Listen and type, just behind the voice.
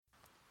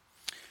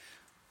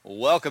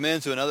Welcome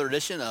into another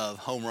edition of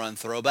Home Run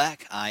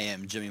Throwback. I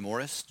am Jimmy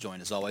Morris,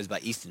 joined as always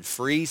by Easton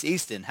Freeze.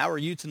 Easton, how are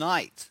you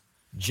tonight?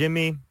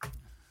 Jimmy,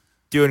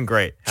 doing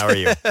great. How are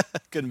you?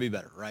 Couldn't be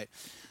better, right?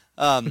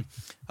 All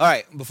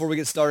right, before we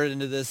get started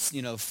into this,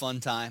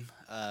 fun time,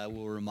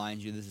 we'll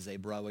remind you this is a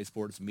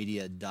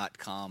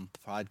BroadwaySportsMedia.com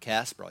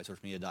podcast.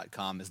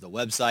 BroadwaySportsMedia.com is the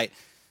website,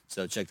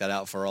 so check that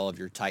out for all of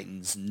your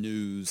Titans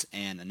news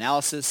and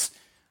analysis.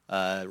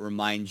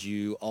 Remind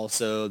you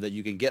also that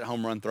you can get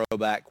Home Run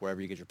Throwback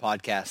wherever you get your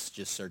podcasts.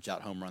 Just search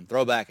out Home Run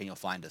Throwback and you'll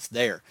find us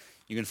there.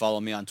 You can follow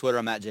me on Twitter.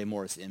 I'm at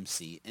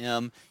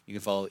JMorrisMCM. You can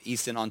follow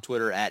Easton on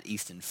Twitter at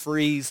Easton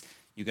Freeze.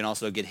 You can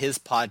also get his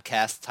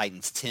podcast,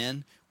 Titans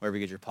 10, wherever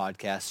you get your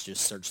podcasts.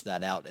 Just search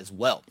that out as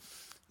well.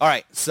 All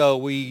right, so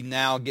we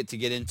now get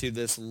into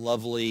this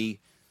lovely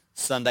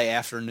Sunday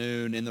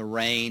afternoon in the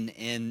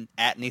rain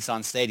at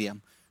Nissan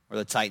Stadium, where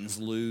the Titans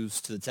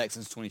lose to the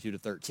Texans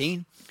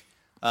 22-13.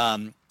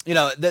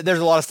 There's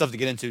a lot of stuff to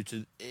get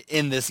into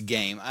in this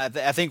game. I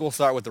think we'll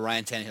start with the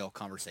Ryan Tannehill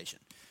conversation.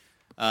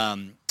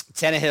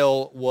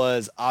 Tannehill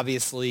was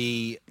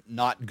obviously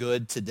not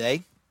good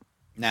today.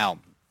 Now,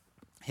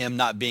 him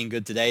not being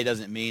good today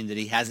doesn't mean that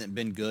he hasn't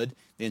been good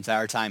the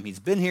entire time he's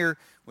been here,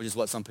 which is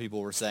what some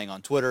people were saying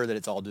on Twitter, that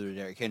it's all due to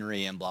Derrick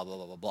Henry and blah, blah,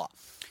 blah, blah, blah.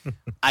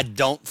 I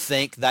don't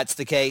think that's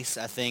the case.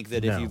 I think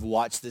that if you've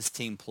watched this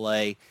team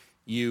play,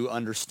 you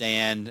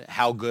understand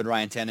how good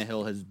Ryan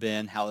Tannehill has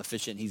been, how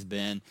efficient he's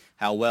been,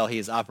 how well he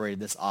has operated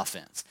this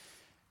offense.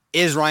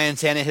 Is Ryan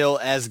Tannehill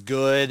as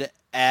good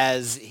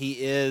as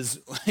he is,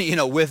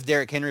 with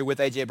Derrick Henry, with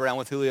A.J. Brown,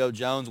 with Julio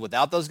Jones,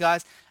 without those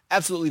guys?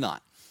 Absolutely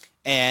not.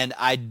 And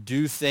I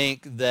do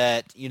think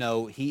that,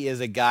 he is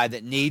a guy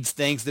that needs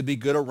things to be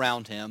good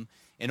around him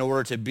in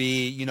order to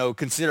be,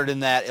 considered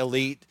in that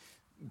elite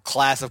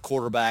class of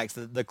quarterbacks,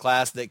 the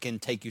class that can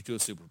take you to a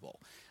Super Bowl.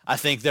 I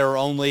think there are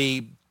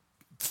only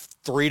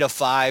 3 to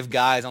 5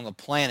 guys on the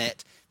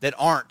planet that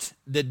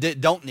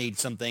don't need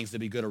some things to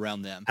be good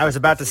around them. I was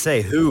about to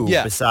say who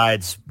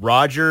besides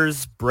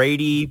Rodgers,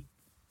 Brady,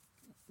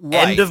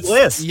 right. End of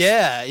list.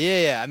 Yeah.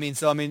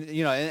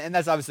 And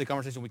that's obviously a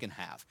conversation we can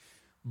have.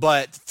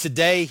 But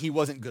today he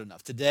wasn't good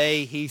enough.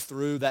 Today he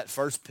threw that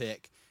first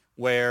pick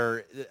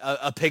where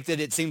a pick that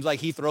it seems like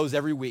he throws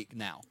every week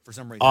now for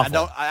some reason.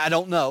 Awful. I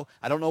don't know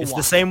It's why.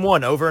 the same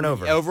one over and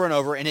over. Over and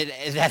over, and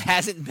that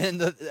hasn't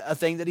been a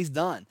thing that he's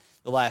done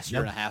the last year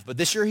and a half, but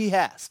this year he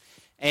has.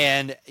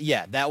 And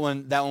yeah, that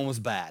one was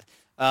bad.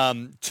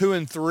 2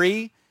 and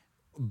 3,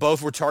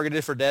 both were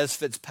targeted for Dez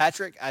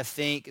Fitzpatrick. I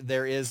think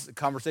there is a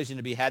conversation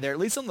to be had there, at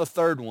least on the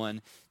third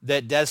one,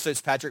 that Dez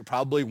Fitzpatrick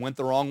probably went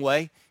the wrong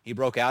way. He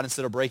broke out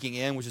instead of breaking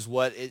in, which is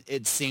what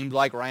it seemed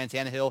like Ryan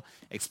Tannehill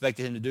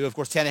expected him to do. Of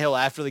course, Tannehill,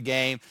 after the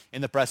game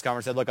in the press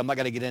conference, said, look, I'm not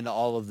going to get into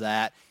all of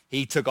that.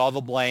 He took all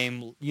the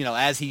blame,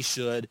 as he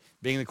should,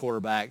 being the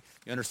quarterback.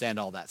 You understand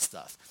all that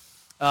stuff.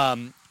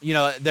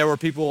 There were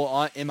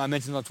people in my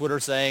mentions on Twitter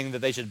saying that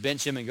they should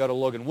bench him and go to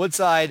Logan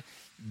Woodside.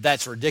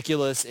 That's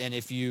ridiculous. And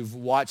if you've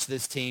watched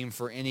this team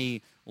for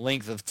any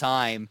length of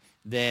time,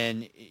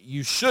 then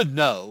you should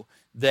know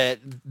that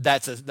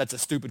that's a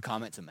stupid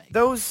comment to make.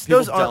 Those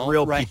aren't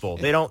real people.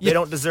 They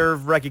don't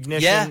deserve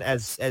recognition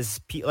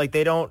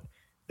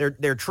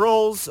they're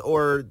trolls,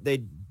 or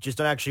they just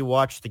don't actually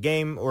watch the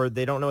game, or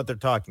they don't know what they're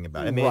talking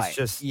about. I mean, right. It's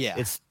just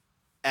it's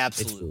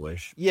absolutely it's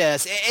foolish.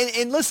 Yes,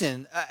 and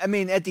listen, I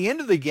mean, at the end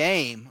of the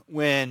game,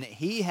 when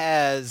he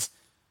has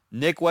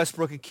Nick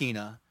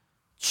Westbrook-Ikhine,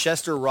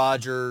 Chester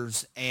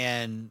Rogers,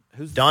 and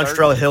who's the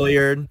Dontrell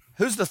Hilliard.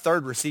 Who's the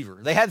third receiver?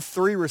 They had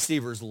 3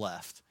 receivers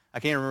left. I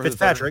can't remember.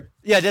 Fitzpatrick.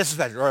 Yeah, that's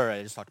Fitzpatrick. Right.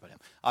 I just talked about him,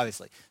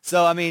 obviously.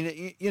 So, I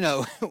mean,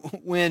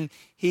 when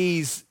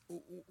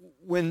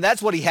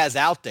that's what he has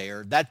out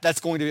there,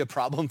 that's going to be a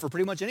problem for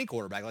pretty much any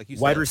quarterback, like you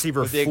said. Wide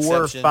receiver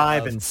 4,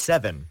 5, and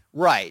 7.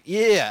 Right.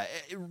 Yeah.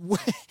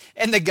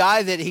 And the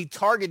guy that he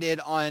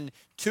targeted on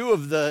 2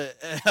 of the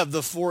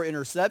 4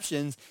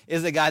 interceptions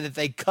is the guy that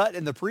they cut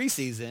in the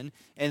preseason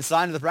and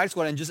signed to the practice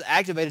squad and just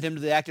activated him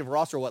to the active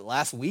roster,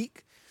 last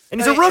week? And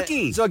he's a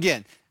rookie. So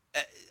again,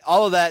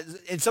 all of that,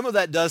 and some of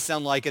that does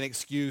sound like an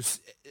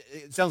excuse.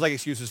 It sounds like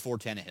excuses for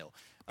Tannehill.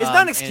 It's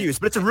not an excuse,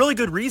 but it's a really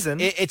good reason.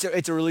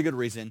 It's a really good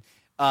reason.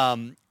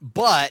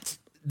 But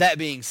that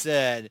being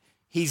said,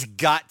 he's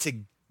got to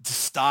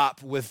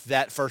stop with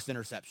that first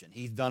interception.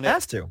 He's done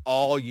it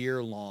all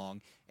year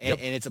long, and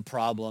it's a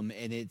problem.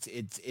 And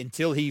it's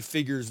until he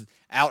figures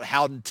out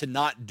how to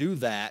not do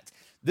that,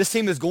 this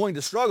team is going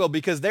to struggle,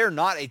 because they're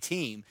not a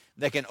team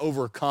that can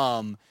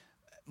overcome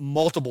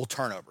multiple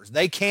turnovers.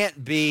 They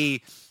can't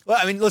be. Well,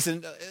 I mean,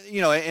 listen,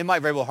 and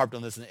Mike Vrabel harped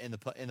on this in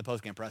the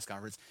post-game press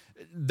conference.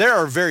 There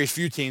are very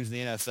few teams in the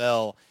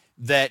NFL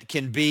that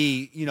can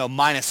be,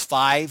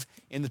 -5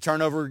 in the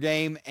turnover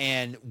game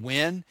and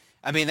win.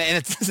 I mean,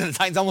 and the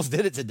Titans almost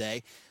did it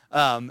today.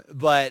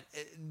 But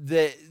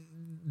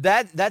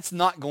that's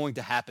not going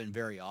to happen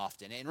very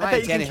often. And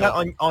Ryan Tannehill, can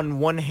count on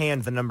one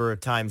hand the number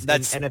of times in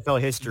NFL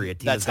history a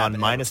team has gone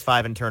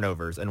 -5 in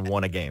turnovers and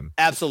won a game.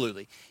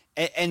 Absolutely.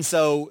 And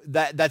so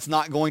that's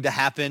not going to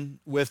happen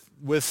with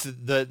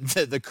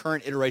the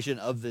current iteration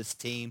of this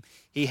team.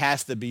 He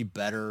has to be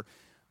better.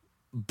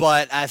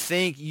 But I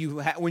think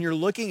when you're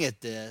looking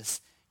at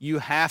this, you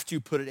have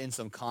to put it in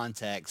some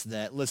context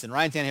that, listen,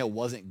 Ryan Tannehill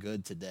wasn't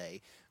good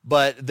today,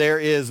 but there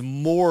is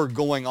more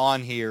going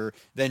on here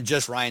than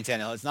just Ryan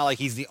Tannehill. It's not like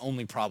he's the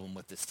only problem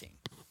with this team.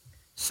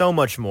 So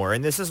much more.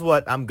 And this is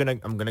what I'm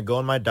gonna go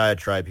on my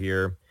diatribe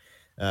here.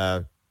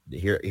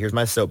 Here's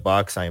my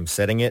soapbox. I am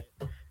setting it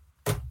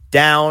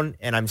down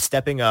and I'm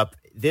stepping up.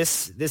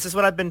 This is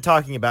what I've been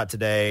talking about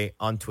today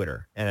on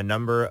Twitter, and a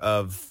number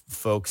of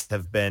folks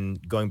have been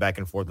going back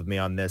and forth with me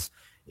on this.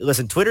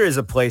 Listen, Twitter is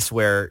a place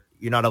where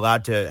you're not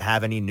allowed to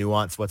have any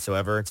nuance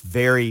whatsoever. It's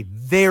very,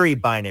 very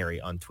binary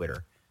on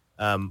Twitter,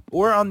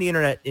 or on the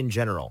internet in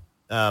general.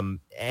 And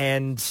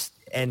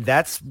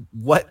that's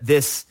what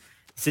this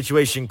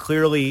situation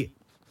clearly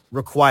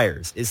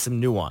requires, is some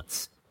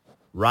nuance.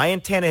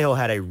 Ryan Tannehill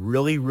had a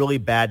really, really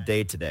bad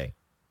day today.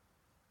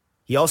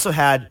 He also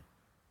had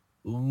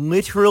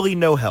literally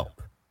no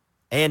help.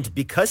 And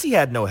because he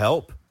had no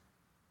help,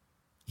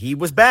 he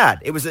was bad.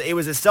 It was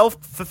a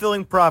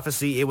self-fulfilling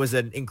prophecy. It was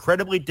an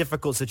incredibly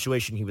difficult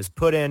situation he was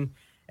put in.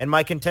 And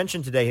my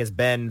contention today has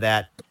been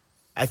that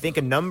I think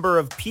a number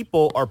of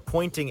people are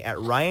pointing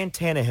at Ryan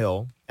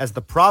Tannehill as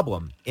the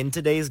problem in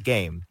today's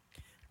game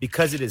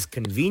because it is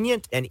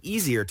convenient and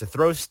easier to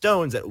throw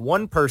stones at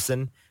one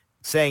person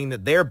saying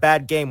that their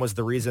bad game was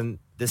the reason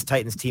this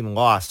Titans team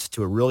lost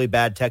to a really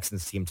bad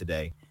Texans team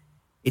today.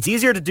 It's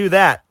easier to do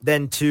that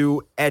than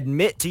to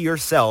admit to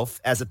yourself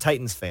as a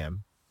Titans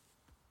fan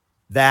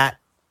that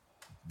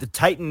the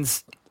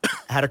Titans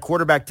had a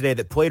quarterback today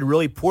that played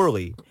really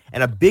poorly.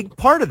 And a big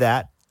part of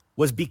that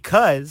was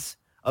because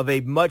of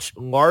a much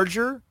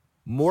larger,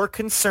 more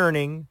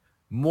concerning,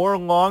 more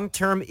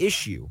long-term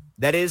issue.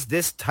 That is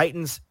this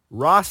Titans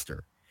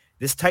roster.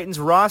 This Titans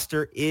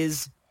roster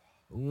is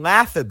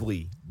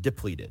laughably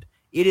depleted.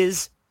 It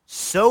is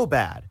so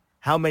bad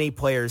how many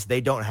players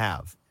they don't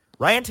have.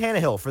 Ryan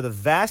Tannehill, for the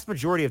vast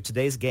majority of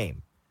today's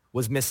game,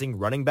 was missing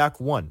running back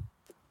 1,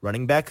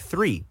 running back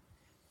 3,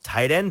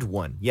 tight end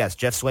 1. Yes,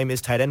 Jeff Swaim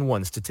is tight end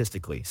 1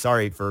 statistically.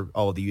 Sorry for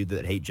all of you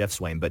that hate Jeff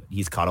Swaim, but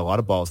he's caught a lot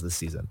of balls this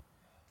season.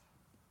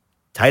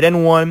 Tight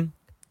end 1,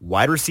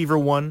 wide receiver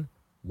 1,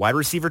 wide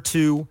receiver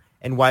 2,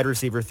 and wide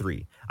receiver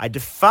 3. I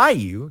defy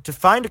you to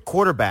find a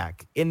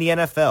quarterback in the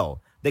NFL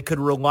that could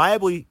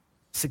reliably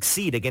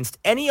succeed against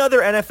any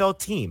other NFL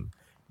team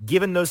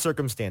given those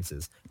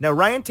circumstances. Now,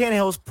 Ryan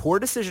Tannehill's poor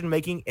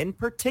decision-making, in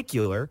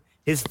particular,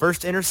 his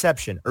first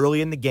interception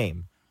early in the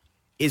game,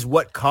 is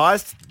what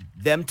caused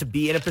them to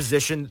be in a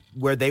position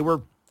where they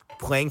were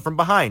playing from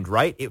behind,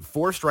 right? It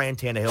forced Ryan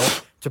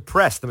Tannehill to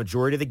press the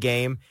majority of the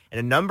game, and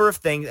a number of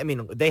things,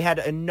 they had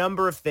a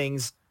number of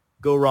things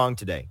go wrong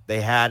today. They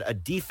had a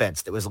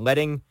defense that was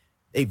letting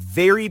a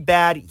very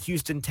bad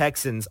Houston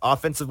Texans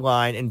offensive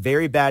line and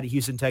very bad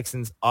Houston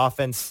Texans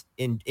offense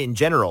in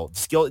general.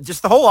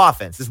 Just the whole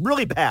offense is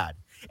really bad.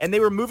 And they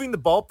were moving the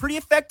ball pretty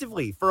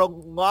effectively for a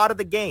lot of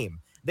the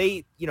game.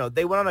 They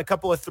went on a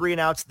couple of 3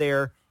 and outs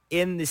there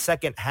in the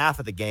second half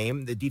of the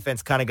game. The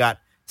defense kind of got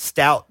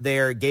stout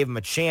there, gave them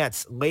a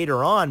chance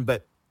later on.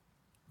 But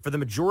for the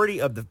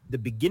majority of the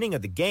beginning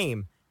of the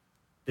game,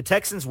 the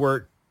Texans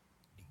were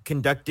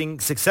conducting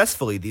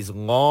successfully these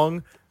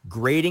long,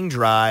 grading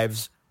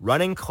drives,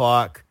 running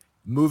clock,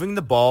 moving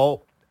the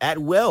ball at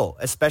will,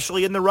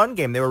 especially in the run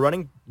game. They were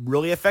running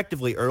really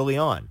effectively early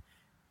on.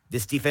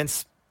 This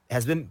defense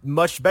has been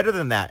much better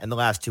than that in the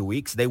last 2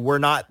 weeks. They were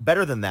not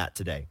better than that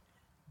today.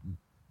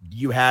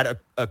 You had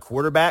a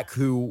quarterback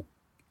who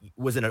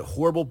was in a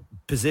horrible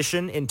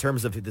position in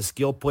terms of the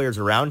skill players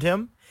around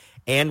him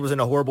and was in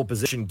a horrible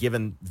position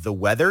given the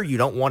weather. You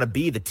don't want to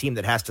be the team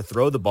that has to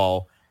throw the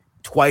ball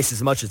twice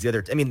as much as the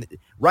other.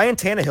 Ryan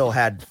Tannehill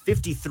had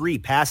 53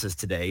 passes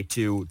today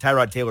to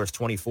Tyrod Taylor's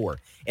 24.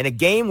 In a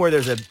game where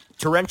there's a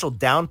torrential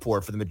downpour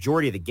for the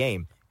majority of the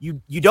game,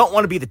 you don't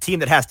want to be the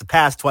team that has to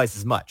pass twice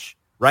as much,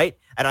 right?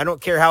 And I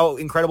don't care how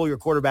incredible your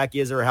quarterback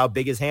is or how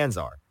big his hands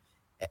are,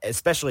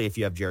 especially if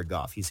you have Jared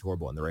Goff. He's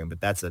horrible in the ring, but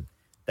that's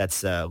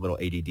a little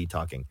ADD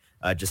talking.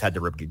 Just had to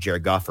rip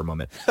Jared Goff for a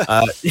moment.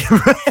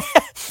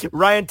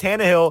 Ryan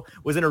Tannehill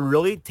was in a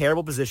really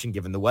terrible position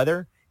given the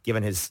weather,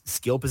 given his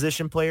skill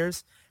position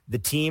players. The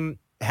team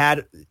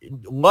had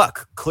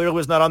luck clearly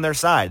was not on their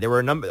side. There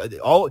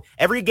were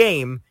every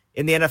game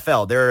in the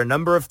NFL, there are a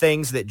number of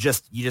things that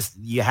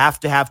you have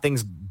to have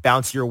things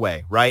bounce your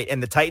way, right?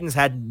 And the Titans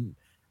had,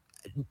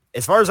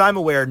 as far as I'm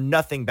aware,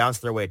 nothing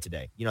bounced their way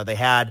today. They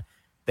had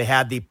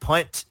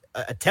the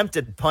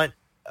attempted punt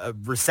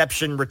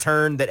reception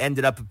return that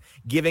ended up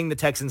giving the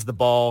Texans the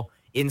ball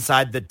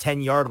inside the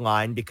 10-yard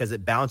line because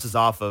it bounces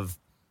off of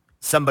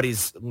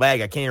somebody's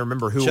leg. I can't even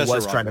remember who it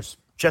was trying to.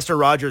 Chester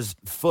Rogers'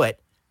 foot.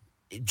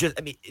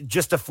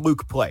 Just a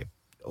fluke play.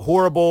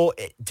 Horrible.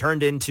 It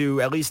turned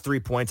into at least 3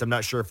 points. I'm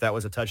not sure if that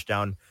was a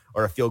touchdown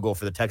or a field goal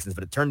for the Texans,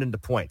 but it turned into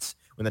points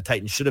when the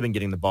Titans should have been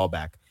getting the ball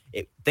back.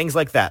 Things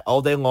like that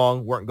all day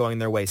long weren't going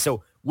their way.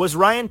 So was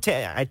I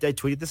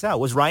tweeted this out.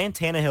 Was Ryan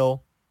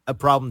Tannehill a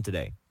problem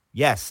today?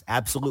 Yes,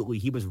 absolutely.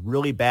 He was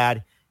really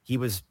bad. He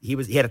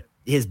had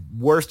his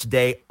worst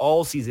day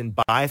all season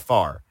by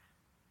far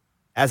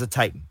as a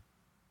Titan.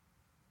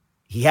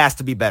 He has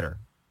to be better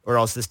or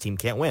else this team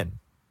can't win.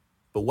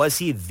 But was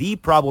he the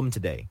problem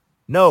today?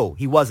 No,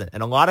 he wasn't.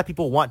 And a lot of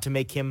people want to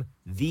make him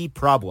the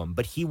problem,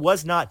 but he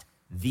was not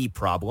the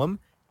problem.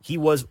 He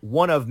was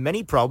one of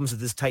many problems that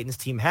this Titans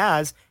team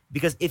has,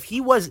 because if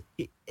he was,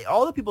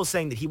 all the people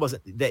saying that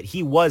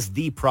he was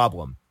the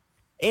problem,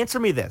 answer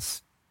me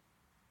this.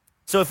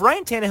 So if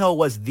Ryan Tannehill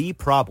was the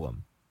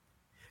problem,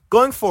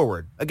 going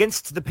forward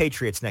against the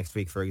Patriots next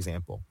week, for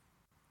example,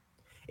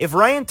 if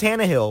Ryan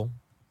Tannehill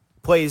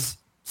plays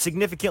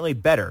significantly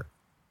better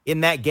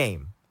in that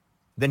game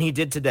than he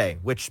did today,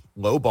 which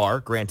low bar,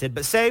 granted,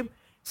 but say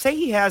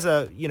he has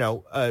a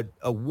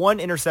one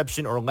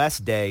interception or less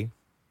day,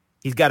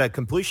 he's got a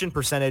completion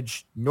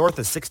percentage north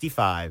of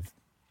 65,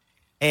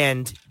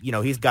 and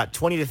he's got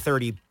 20 to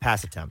 30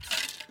 pass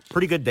attempts.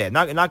 Pretty good day. I'm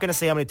not going to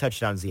say how many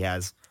touchdowns he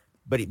has,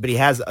 but he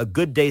has a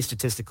good day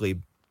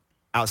statistically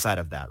outside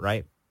of that,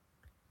 right?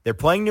 They're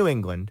playing New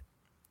England,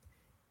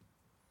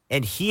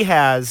 and he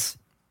has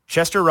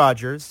Chester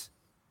Rogers,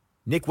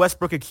 Nick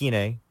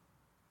Westbrook-Akine,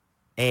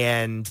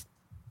 and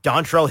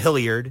Dontrell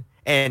Hilliard,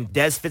 and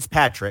Dez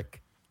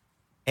Fitzpatrick,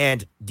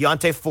 and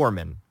Deontay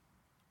Foreman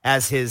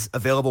as his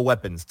available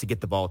weapons to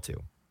get the ball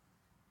to.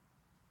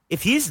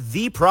 If he's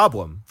the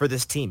problem for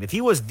this team, if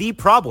he was the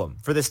problem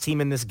for this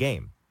team in this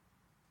game,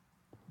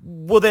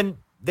 well, then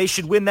they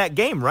should win that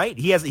game, right?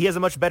 He has a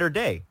much better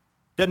day.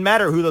 Doesn't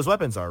matter who those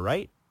weapons are,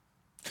 right?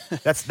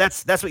 That's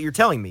what you're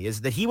telling me,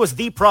 is that he was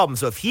the problem.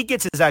 So if he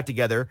gets his act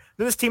together,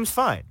 then this team's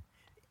fine.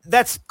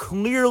 That's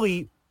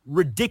clearly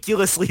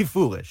ridiculously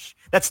foolish.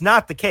 That's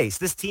not the case.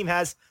 This team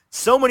has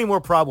so many more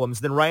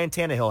problems than Ryan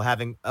Tannehill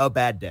having a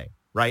bad day,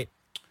 right?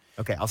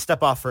 Okay, I'll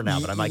step off for now,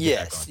 but I might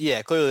get back on.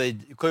 Yeah,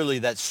 clearly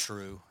that's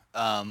true.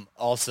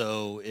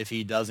 Also, if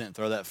he doesn't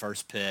throw that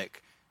first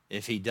pick,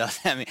 if he does,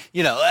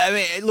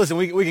 listen,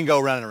 we can go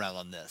around and around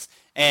on this,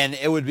 and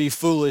it would be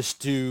foolish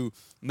to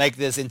make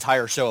this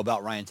entire show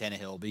about Ryan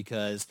Tannehill,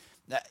 because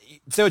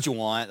say what you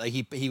want, like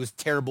he was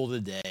terrible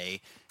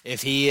today.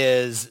 If he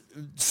is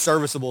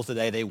serviceable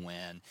today, they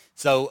win.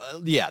 So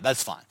yeah,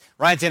 that's fine.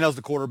 Ryan Tannehill's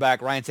the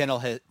quarterback. Ryan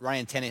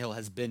Tannehill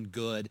has been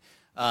good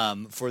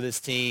for this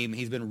team.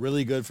 He's been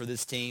really good for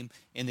this team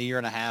in the year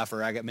and a half,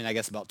 or I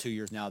guess about 2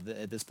 years now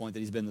at this point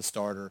that he's been the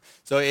starter.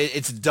 So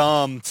it's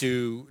dumb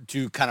to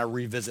kind of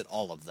revisit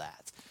all of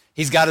that.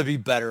 He's got to be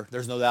better.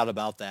 There's no doubt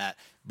about that.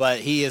 But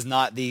he is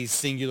not the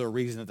singular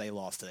reason that they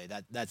lost today.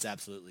 That's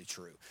absolutely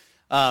true.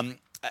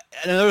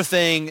 Another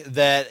thing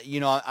that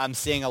I'm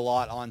seeing a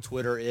lot on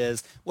Twitter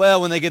is,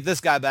 well, when they get this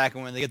guy back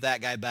and when they get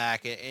that guy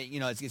back,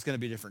 it's going to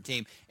be a different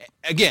team.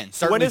 Again,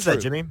 certainly when is true.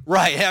 that, Jimmy?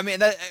 Right. I mean,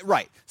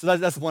 right. So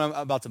that's the point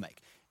I'm about to make.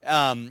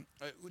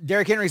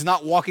 Derrick Henry's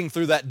not walking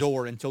through that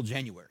door until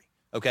January.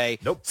 Okay.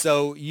 Nope.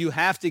 So you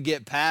have to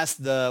get past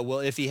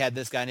if he had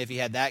this guy and if he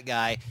had that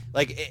guy,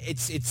 like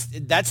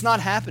that's not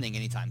happening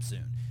anytime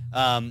soon.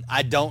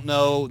 I don't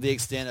know the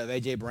extent of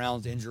A.J.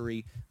 Brown's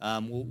injury.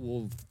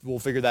 We'll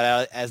figure that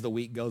out as the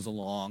week goes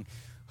along.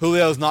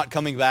 Julio's not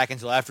coming back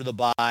until after the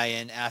bye,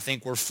 and I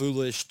think we're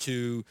foolish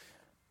to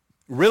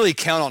really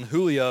count on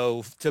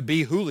Julio to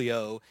be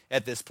Julio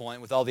at this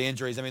point with all the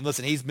injuries. I mean,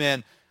 listen, he's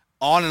been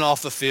on and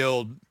off the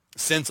field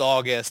since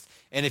August,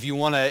 and if you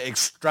want to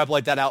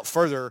extrapolate that out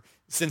further,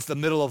 since the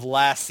middle of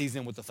last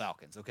season with the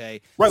Falcons,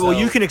 okay? Right, well,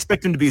 you can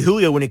expect him to be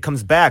Julio when he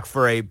comes back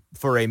for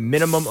a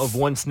minimum of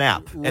one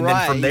snap. And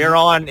then from there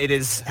on, it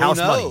is house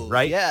money,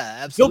 right? Yeah,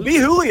 absolutely. He'll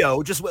be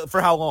Julio, just for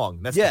how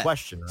long? That's the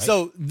question, right?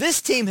 So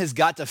this team has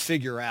got to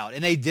figure out,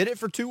 and they did it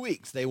for 2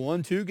 weeks. They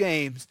won 2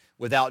 games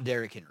without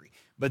Derrick Henry.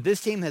 But this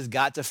team has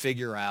got to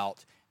figure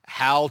out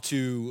how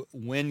to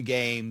win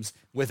games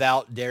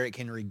without Derrick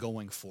Henry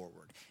going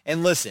forward.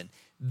 And listen,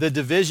 the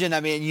division, I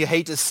mean, you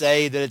hate to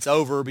say that it's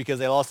over because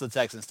they lost to the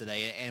Texans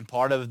today, and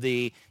part of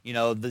the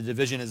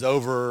division is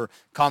over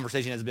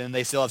conversation has been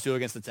they still have 2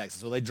 against the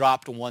Texans. So they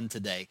dropped 1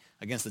 today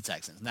against the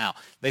Texans. Now,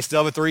 they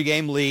still have a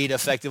 3-game lead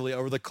effectively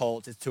over the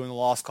Colts. It's 2 in the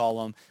loss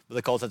column, but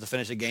the Colts have to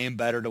finish a game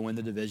better to win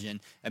the division.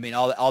 I mean,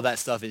 all that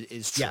stuff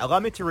is true. Yeah, allow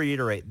me to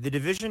reiterate. The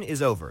division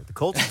is over. The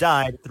Colts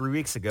died 3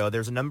 weeks ago.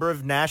 There's a number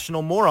of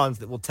national morons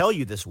that will tell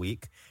you this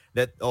week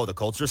that, the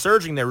Colts are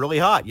surging. They're really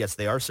hot. Yes,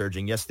 they are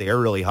surging. Yes, they are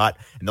really hot.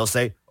 And they'll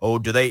say,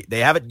 do they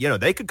have it?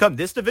 They could come.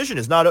 This division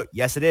is not.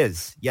 Yes, it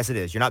is. Yes, it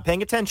is. You're not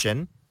paying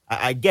attention.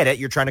 I get it.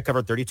 You're trying to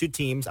cover 32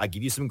 teams. I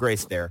give you some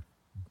grace there.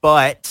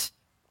 But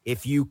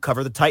if you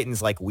cover the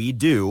Titans like we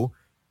do,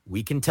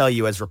 we can tell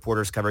you as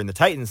reporters covering the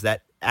Titans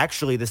that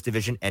actually this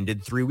division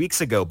ended 3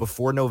 weeks ago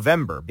before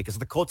November because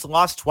the Colts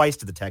lost twice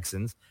to the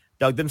Texans,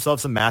 dug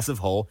themselves a massive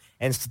hole.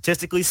 And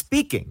statistically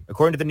speaking,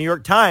 according to the New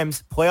York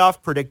Times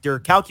playoff predictor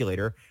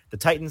calculator, the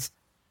Titans,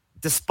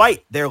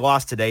 despite their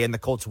loss today and the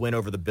Colts win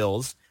over the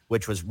Bills,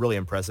 which was really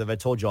impressive. I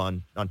told you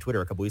on Twitter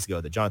a couple weeks ago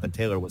that Jonathan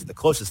Taylor was the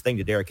closest thing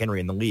to Derrick Henry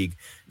in the league.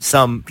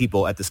 Some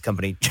people at this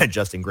company,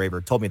 Justin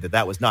Graver, told me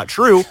that was not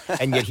true,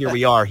 and yet here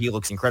we are. He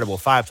looks incredible.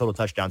 5 total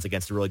touchdowns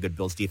against a really good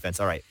Bills defense.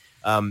 All right.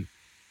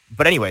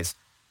 But anyways,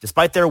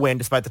 despite their win,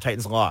 despite the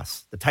Titans'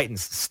 loss, the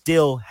Titans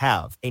still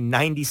have a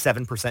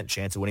 97%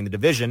 chance of winning the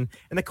division,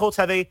 and the Colts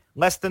have a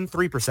less than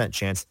 3%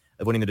 chance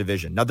of winning the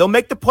division. Now, they'll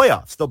make the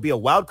playoffs. They'll be a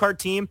wild card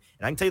team,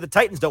 and I can tell you the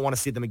Titans don't want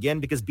to see them again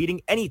because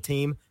beating any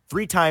team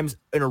 3 times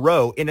in a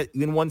row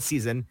in one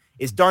season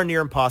is darn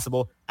near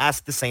impossible.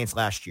 Ask the Saints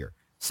last year.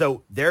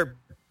 So they're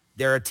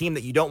a team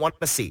that you don't want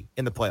to see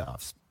in the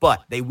playoffs,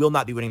 but they will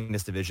not be winning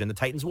this division. The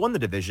Titans won the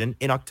division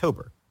in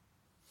October.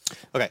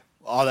 Okay.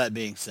 All that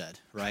being said,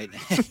 right?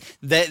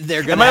 they're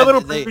going. Am I a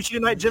little preachy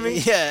tonight, Jimmy?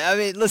 Yeah, I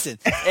mean, listen,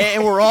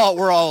 and we're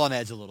all on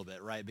edge a little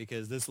bit, right?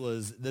 Because this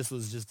was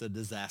just a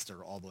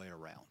disaster all the way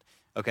around.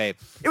 Okay,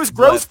 it was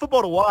gross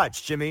football to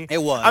watch, Jimmy. It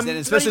was, and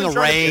especially in the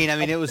rain. I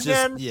mean, it was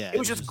just it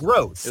was just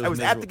gross. I was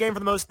miserable. At the game for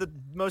the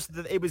most of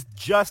the. It was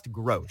just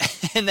gross.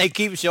 And they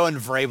keep showing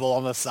Vrabel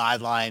on the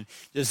sideline,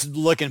 just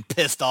looking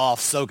pissed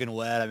off, soaking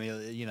wet. I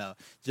mean,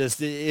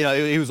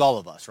 he was all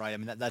of us, right? I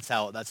mean, that's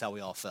how we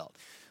all felt.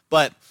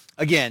 But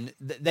again,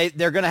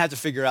 they're going to have to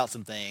figure out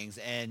some things.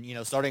 And,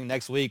 starting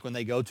next week when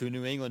they go to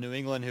New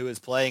England, who is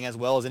playing as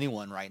well as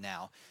anyone right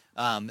now,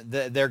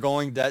 they've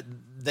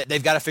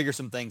got to figure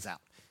some things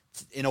out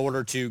in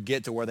order to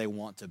get to where they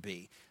want to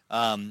be.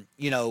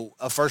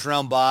 A first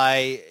round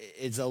bye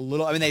is a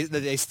little, I mean,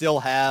 they still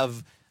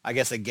have, I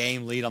guess, a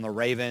game lead on the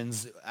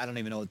Ravens. I don't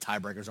even know what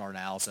tiebreakers are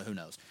now, so who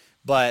knows.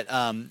 But,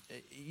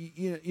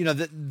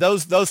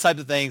 those types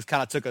of things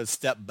kind of took a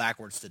step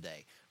backwards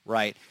today,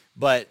 right?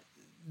 But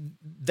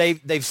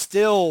there's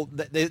still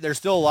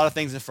a lot of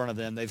things in front of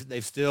them.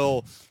 They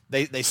still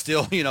we're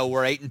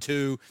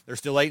 8-2. They're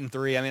still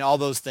 8-3. I mean, all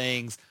those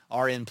things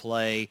are in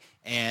play,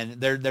 and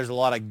there's a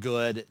lot of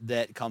good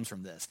that comes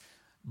from this.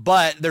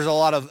 But there's a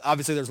lot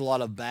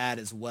of bad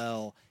as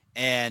well.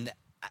 And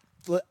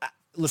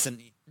listen,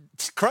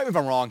 correct me if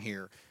I'm wrong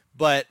here,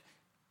 but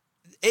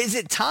is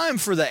it time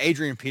for the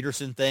Adrian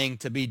Peterson thing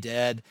to be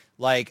dead?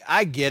 Like,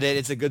 I get it.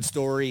 It's a good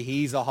story.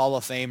 He's a Hall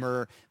of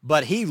Famer,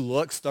 but he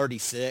looks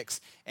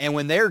 36. And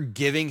when they're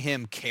giving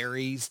him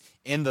carries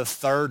in the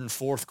third and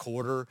fourth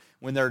quarter,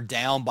 when they're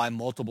down by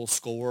multiple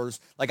scores,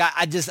 like,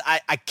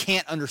 I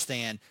can't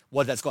understand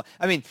what that's going.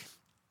 I mean,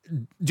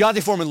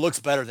 Jonathan Foreman looks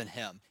better than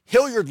him.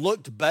 Hilliard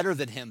looked better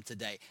than him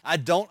today. I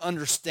don't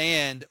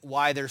understand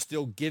why they're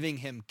still giving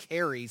him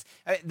carries.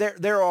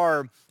 There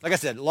are, like I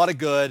said, a lot of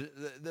good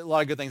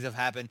things have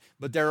happened,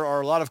 but there are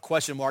a lot of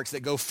question marks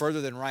that go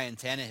further than Ryan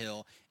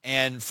Tannehill.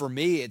 And for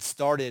me, it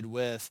started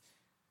with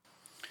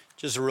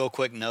just a real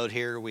quick note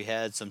here. We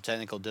had some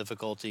technical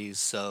difficulties,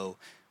 so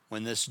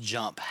when this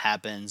jump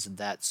happens,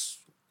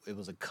 it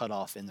was a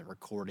cutoff in the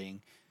recording.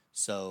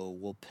 So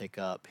we'll pick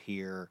up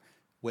here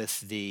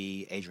with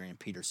the Adrian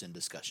Peterson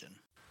discussion.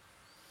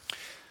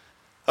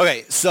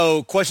 Okay,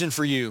 so question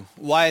for you.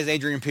 Why is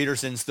Adrian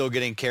Peterson still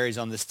getting carries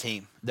on this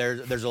team?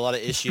 There's a lot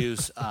of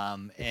issues,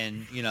 and,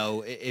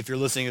 if you're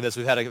listening to this,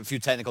 we've had a few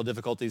technical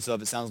difficulties, so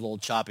if it sounds a little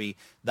choppy,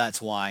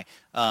 that's why.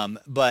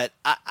 But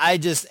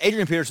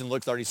Adrian Peterson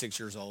looks 36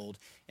 years old,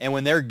 and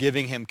when they're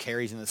giving him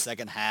carries in the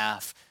second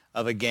half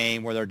of a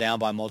game where they're down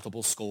by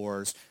multiple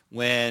scores,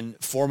 when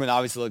Foreman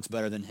obviously looks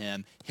better than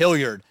him,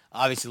 Hilliard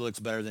obviously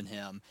looks better than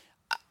him,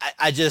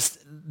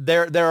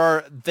 there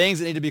are things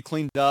that need to be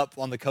cleaned up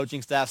on the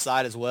coaching staff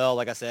side as well.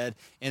 Like I said,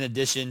 in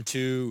addition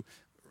to,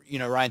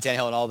 Ryan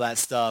Tannehill and all that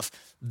stuff,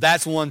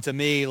 that's one to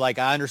me. Like,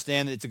 I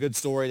understand that it's a good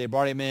story. They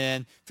brought him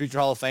in, future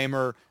Hall of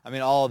Famer. I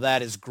mean, all of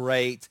that is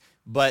great.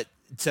 But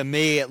to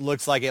me, it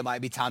looks like it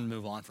might be time to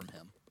move on from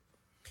him.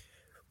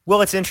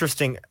 Well, it's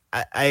interesting.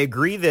 I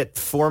agree that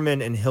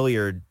Foreman and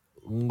Hilliard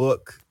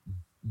look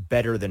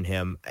better than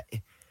him.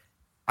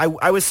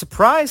 I was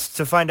surprised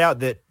to find out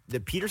that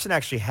Peterson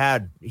actually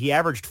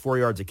averaged 4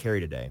 yards a carry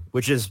today,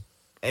 which is,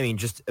 I mean,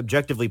 just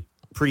objectively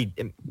pretty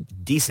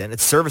decent.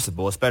 It's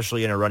serviceable,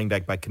 especially in a running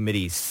back by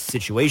committee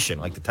situation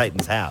like the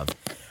Titans have.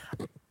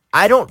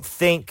 I don't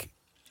think,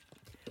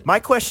 my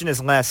question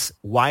is less,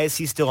 why is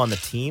he still on the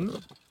team?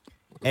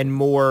 And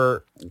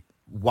more,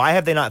 why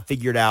have they not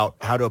figured out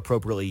how to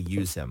appropriately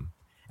use him?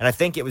 And I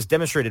think it was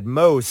demonstrated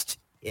most,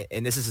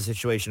 and this is a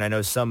situation I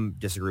know some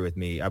disagree with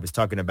me. I was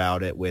talking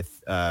about it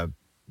with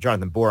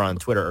Jonathan Bohr on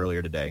Twitter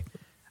earlier today.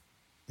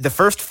 The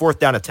first fourth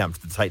down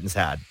attempt the Titans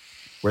had,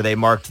 where they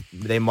marked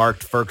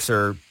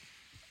Ferkser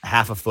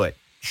half a foot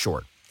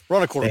short.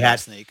 Run a quarterback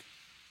sneak.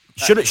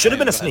 Should have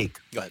been a sneak.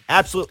 Go ahead.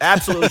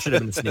 Absolutely should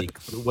have been a sneak.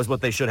 Was what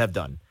they should have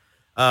done.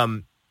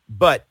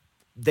 But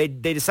they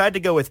decided to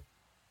go with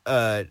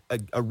a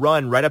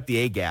run right up the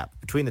A gap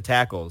between the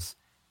tackles,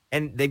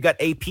 and they've got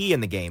AP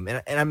in the game,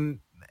 and I'm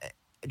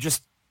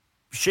just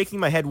shaking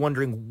my head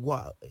wondering,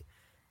 what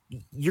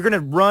you're going to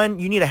run.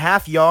 You need a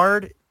half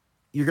yard.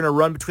 You're going to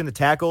run between the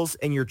tackles,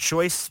 and your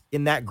choice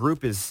in that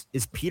group is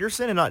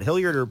Peterson and not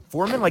Hilliard or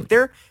Foreman. Like,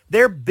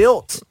 they're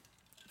built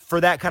for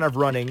that kind of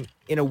running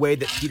in a way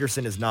that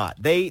Peterson is not.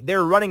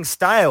 Their running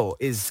style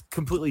is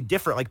completely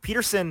different. Like,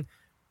 Peterson,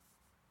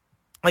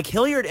 like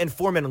Hilliard and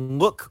Foreman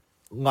look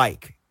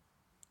like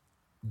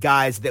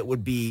guys that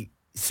would be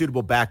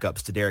suitable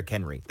backups to Derrick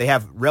Henry. They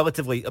have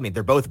relatively, I mean,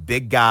 they're both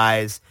big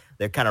guys.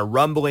 They're kind of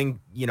rumbling,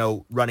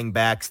 running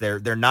backs.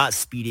 They're not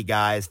speedy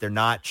guys. They're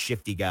not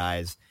shifty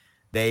guys.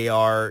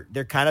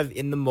 They're kind of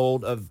in the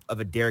mold of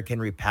a Derrick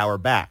Henry power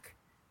back.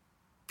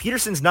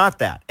 Peterson's not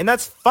that. And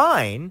that's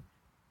fine.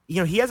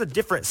 He has a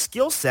different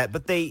skill set,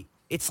 but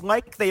it's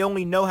like they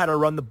only know how to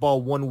run the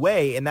ball one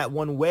way, and that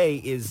one way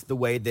is the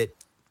way that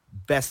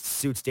best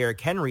suits Derrick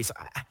Henry. So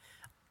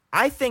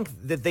I think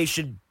that they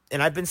should,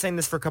 and I've been saying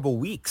this for a couple of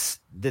weeks,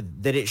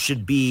 that it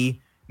should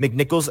be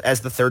McNichols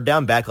as the third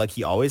down back like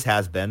he always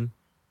has been,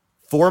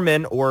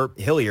 Foreman or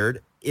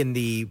Hilliard in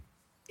the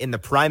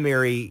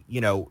primary,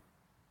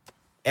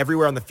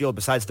 everywhere on the field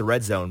besides the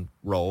red zone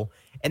role.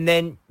 And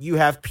then you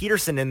have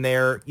Peterson in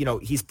there.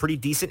 He's pretty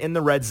decent in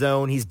the red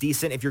zone. He's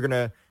decent if you're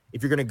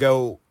gonna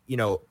go,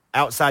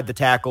 outside the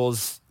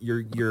tackles.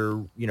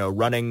 You're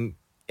running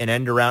an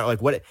end around,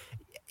 like what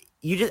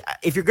you just,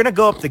 if you're gonna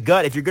go up the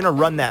gut, if you're gonna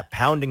run that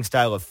pounding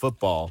style of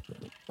football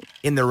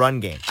in the run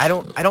game, I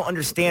don't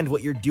understand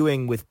what you're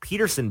doing with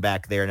Peterson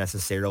back there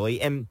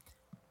necessarily. And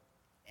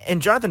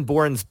Jonathan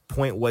Bourne's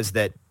point was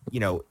that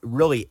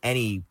really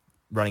any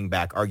running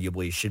back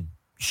arguably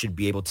should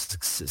be able to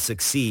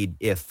succeed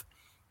if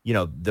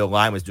the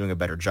line was doing a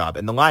better job,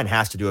 and the line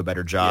has to do a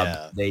better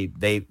job.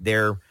 Yeah.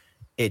 They're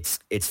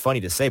it's funny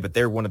to say, but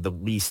they're one of the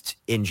least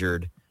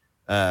injured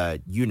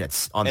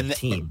units on the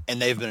team,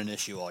 and they've been an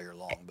issue all year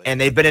long. And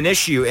they've been an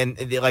issue, and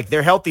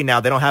they're healthy now.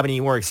 They don't have any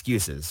more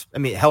excuses. I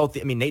mean,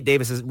 healthy. I mean, Nate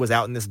Davis was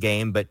out in this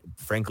game, but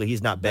frankly, he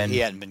hadn't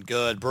been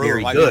good. Brewer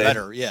might be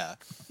better. Yeah.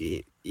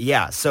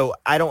 Yeah. So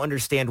I don't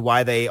understand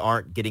why they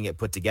aren't getting it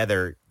put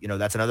together.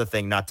 That's another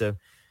thing.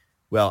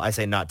 I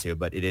say not to,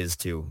 but it is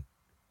to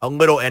a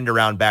little end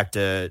around back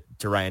to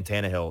Ryan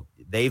Tannehill.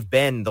 They've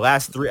been the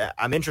last three.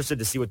 I'm interested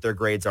to see what their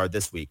grades are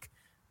this week,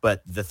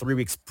 but the 3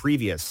 weeks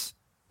previous,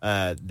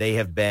 they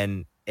have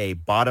been a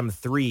bottom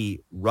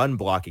 3 run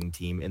blocking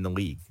team in the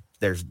league.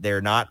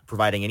 They're not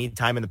providing any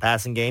time in the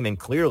passing game, and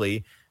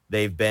clearly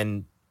they've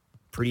been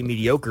pretty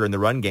mediocre in the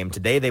run game.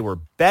 Today they were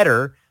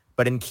better,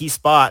 but in key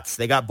spots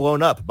they got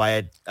blown up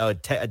by a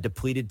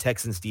depleted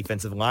Texans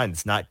defensive line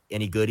that's not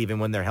any good even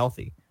when they're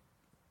healthy.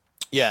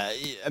 Yeah,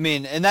 I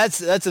mean, and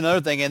that's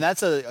another thing, and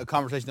that's a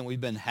conversation that we've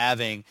been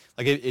having.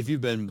 Like, if you've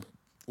been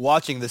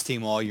watching this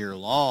team all year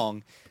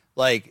long,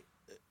 like,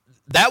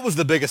 that was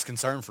the biggest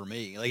concern for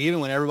me. Like, even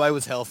when everybody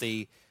was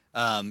healthy,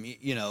 everybody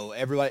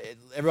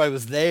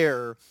was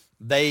there,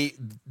 the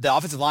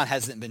offensive line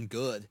hasn't been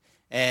good,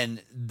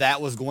 and that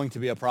was going to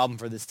be a problem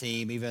for this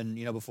team,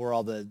 even, before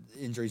all the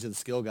injuries to the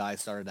skill guys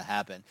started to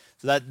happen.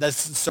 So that's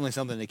certainly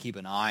something to keep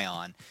an eye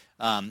on.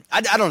 I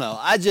don't know.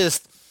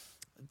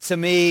 To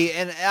me,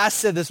 and I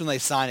said this when they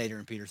signed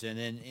Adrian Peterson,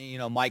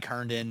 and Mike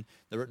Herndon,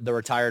 the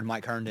retired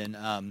Mike Herndon,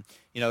 kind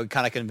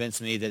of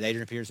convinced me that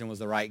Adrian Peterson was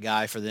the right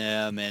guy for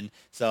them, and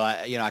so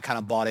I kind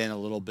of bought in a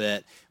little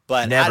bit.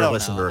 But never I don't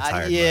listen know. to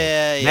retired.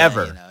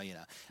 Never.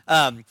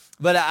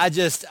 But I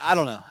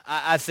don't know.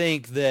 I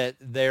think that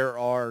there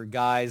are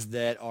guys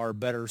that are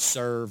better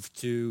served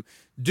to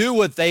do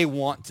what they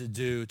want to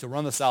do, to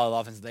run the solid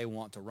offense they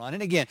want to run.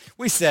 And again,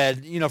 we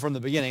said, from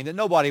the beginning that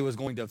nobody was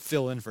going to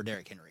fill in for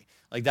Derrick Henry.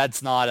 Like,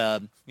 that's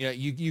not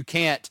you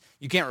can't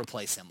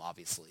replace him,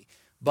 obviously.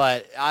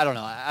 But I don't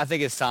know. I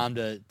think it's time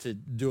to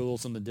do a little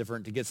something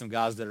different, to get some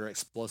guys that are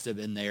explosive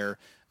in there,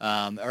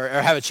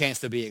 or have a chance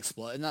to be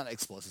explosive. Not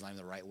explosive is not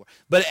even the right word.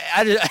 But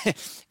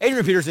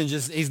Adrian Peterson,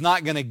 he's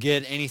not going to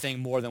get anything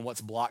more than what's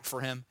blocked for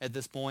him at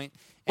this point.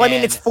 Well, I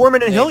mean, it's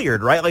Foreman and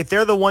Hilliard, right? Like,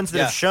 they're the ones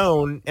that have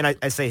shown, and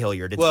I say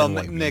Hilliard. It's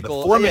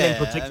McNichols. Foreman in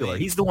particular.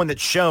 He's the one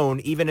that's shown,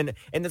 even and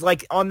it's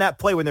like on that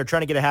play when they're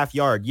trying to get a half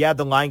yard,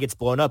 the line gets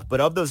blown up.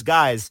 But of those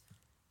guys,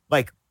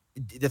 like,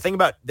 the thing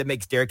that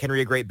makes Derrick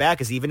Henry a great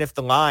back is even if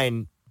the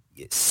line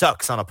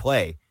sucks on a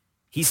play,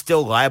 he's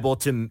still liable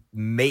to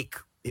make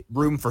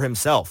room for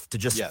himself to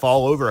just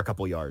fall over a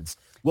couple yards.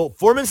 Well,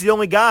 Foreman's the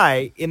only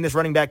guy in this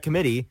running back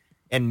committee,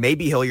 and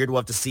maybe Hilliard, will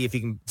have to see if he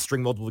can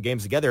string multiple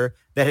games together,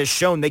 that has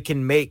shown they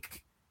can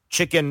make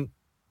chicken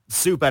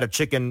soup out of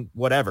chicken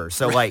whatever.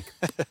 So, like,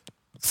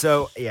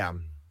 yeah.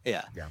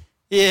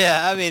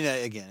 I mean,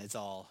 again, it's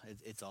all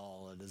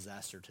a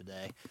disaster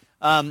today.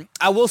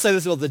 I will say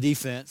this about the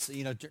defense,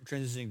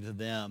 transitioning to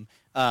them,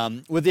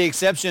 with the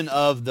exception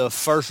of the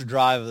first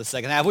drive of the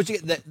second half, which,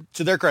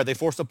 to their credit, they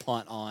forced a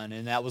punt on,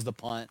 and that was the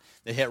punt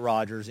that hit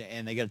Rodgers,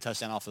 and they get a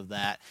touchdown off of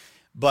that.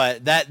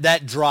 But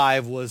that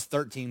drive was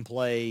 13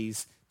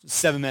 plays,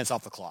 7 minutes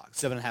off the clock,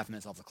 7.5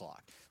 minutes off the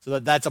clock. So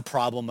that's a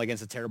problem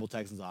against a terrible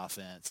Texans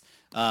offense.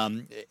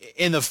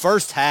 In the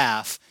first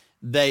half,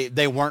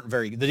 they weren't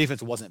the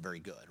defense wasn't very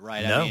good,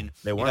 right? No, I mean,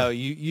 they weren't.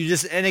 You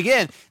just, and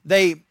again,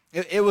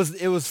 it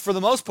was for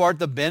the most part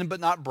the bend but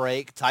not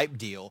break type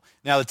deal.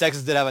 Now the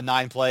Texans did have a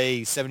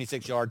 9-play,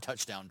 76-yard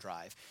touchdown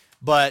drive,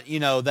 but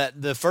that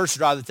the first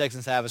drive the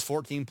Texans have is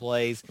 14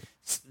 plays,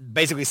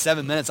 basically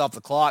 7 minutes off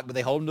the clock, but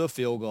they hold them to a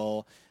field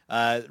goal.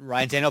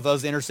 Ryan Tannehill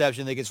throws the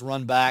interception that gets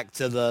run back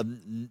to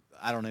the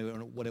I don't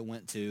know what it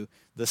went to,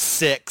 the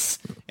 6,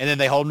 and then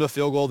they hold them to a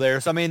field goal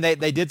there. So, I mean,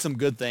 they did some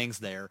good things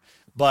there,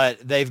 but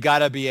they've got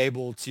to be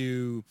able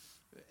to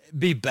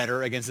be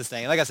better against this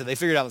thing. Like I said, they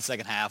figured out the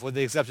second half, with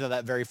the exception of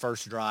that very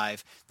first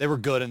drive. They were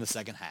good in the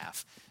second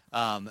half.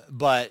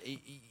 But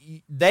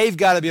they've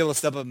got to be able to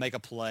step up and make a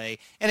play.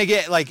 And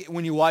again, like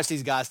when you watch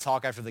these guys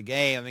talk after the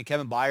game, I mean,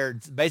 Kevin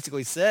Byard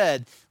basically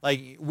said,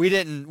 like, we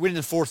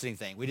didn't force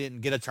anything. We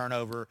didn't get a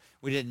turnover.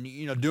 We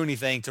didn't, do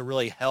anything to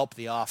really help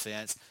the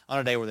offense on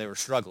a day where they were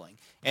struggling.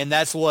 And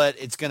that's what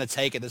it's going to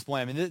take at this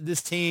point. I mean,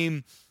 this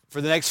team,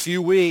 for the next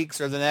few weeks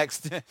or the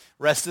next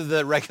rest of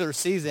the regular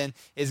season,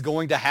 is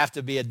going to have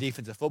to be a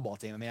defensive football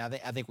team. I mean,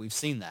 I think we've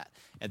seen that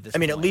at this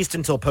point. At least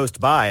until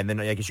post-bye, and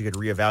then I guess you could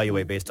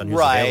reevaluate based on who's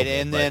right, available.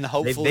 And then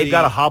hopefully they've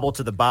got to hobble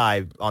to the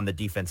bye on the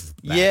defense's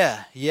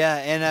back. Yeah,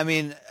 and I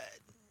mean,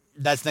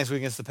 that's next week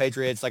against the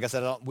Patriots. Like I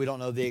said, we don't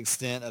know the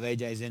extent of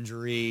AJ's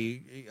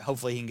injury.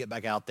 Hopefully he can get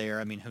back out there.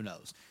 I mean, who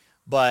knows?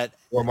 But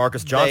or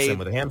Marcus Johnson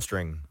with a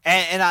hamstring.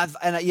 And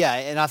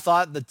I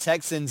thought the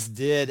Texans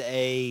did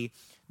a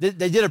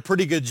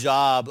pretty good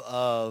job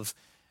of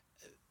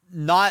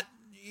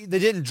they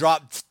didn't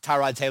drop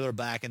Tyrod Taylor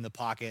back in the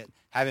pocket,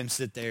 have him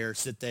sit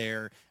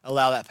there,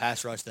 allow that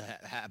pass rush to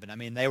happen. I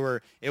mean, it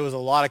was a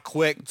lot of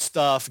quick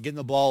stuff, getting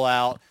the ball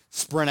out,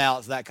 sprint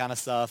outs, that kind of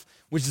stuff,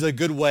 which is a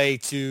good way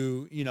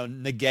to,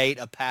 negate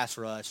a pass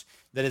rush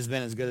that has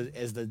been as good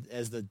as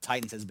the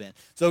Titans has been.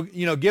 So,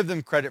 give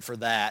them credit for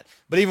that.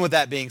 But even with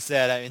that being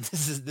said, I mean,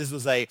 this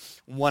was a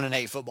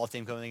 1-8 football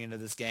team coming into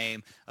this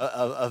game,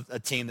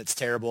 a team that's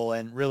terrible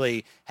and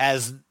really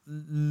has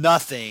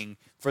nothing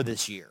for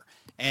this year.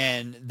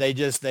 And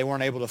they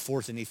weren't able to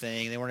force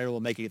anything. They weren't able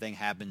to make anything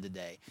happen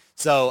today.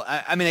 So,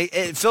 I mean,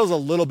 it feels a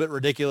little bit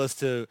ridiculous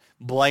to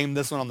blame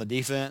this one on the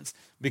defense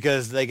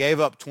because they gave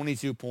up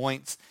 22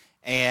 points.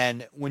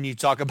 And when you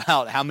talk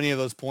about how many of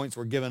those points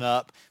were given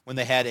up when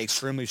they had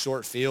extremely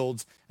short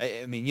fields,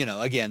 I mean,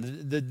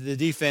 again, the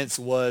defense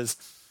was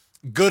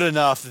good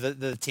enough that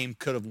the team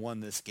could have won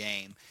this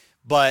game.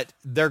 But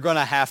they're going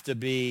to have to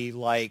be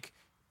like,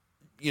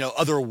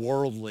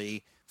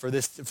 otherworldly for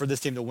this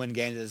team to win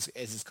games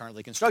as it's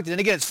currently constructed.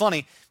 And again, it's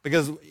funny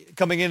because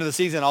coming into the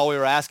season, all we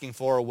were asking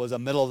for was a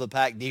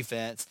middle-of-the-pack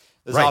defense.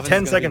 This right, offense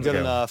 10 is seconds good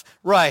ago. enough.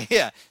 Right,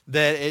 yeah.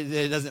 That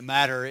it doesn't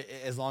matter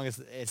as long as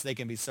they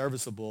can be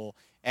serviceable.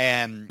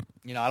 And,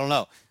 I don't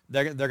know.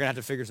 They're going to have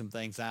to figure some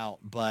things out.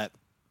 But,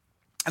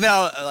 I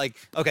mean,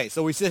 okay,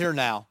 so we sit here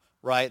now,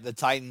 right? The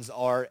Titans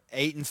are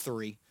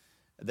 8-3.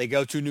 They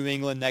go to New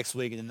England next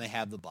week, and then they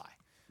have the bye.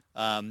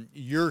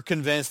 You're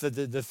convinced that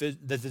the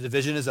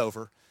division is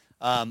over.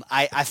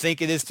 I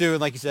think it is too,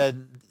 and like you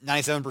said,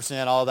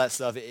 97%, all of that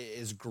stuff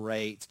is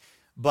great.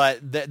 But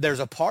there's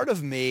a part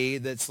of me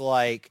that's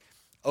like,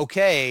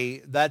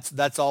 okay,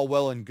 that's all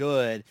well and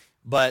good,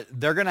 but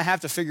they're going to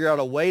have to figure out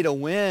a way to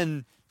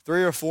win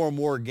 3 or 4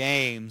 more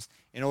games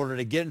in order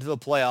to get into the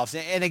playoffs.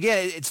 And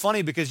again, it's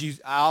funny because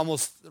I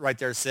almost right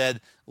there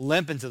said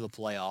limp into the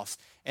playoffs,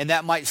 and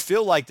that might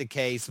feel like the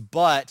case,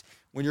 but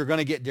when you're going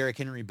to get Derrick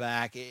Henry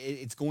back,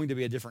 it's going to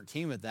be a different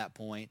team at that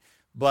point.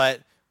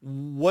 But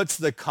what's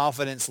the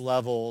confidence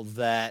level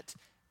that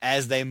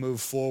as they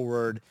move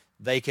forward,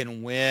 they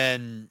can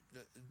win,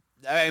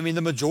 I mean,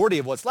 the majority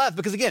of what's left?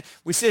 Because, again,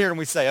 we sit here and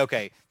we say,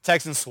 okay,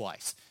 Texans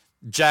twice,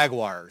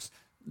 Jaguars.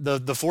 The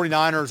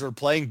 49ers are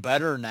playing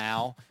better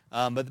now,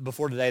 but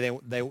before today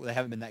they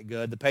haven't been that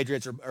good. The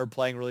Patriots are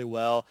playing really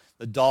well.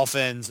 The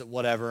Dolphins,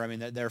 whatever, I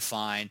mean, they're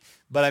fine.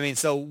 But, I mean,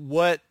 so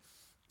what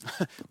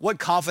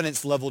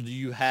confidence level do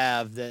you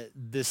have that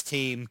this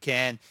team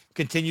can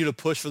continue to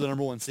push for the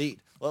number 1 seed?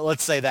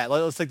 Let's say that.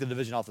 Let's take the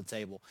division off the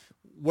table.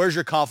 Where's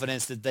your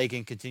confidence that they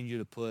can continue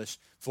to push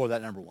for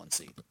that number 1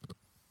 seed?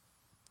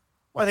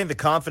 Well, I think the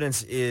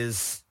confidence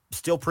is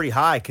still pretty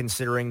high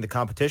considering the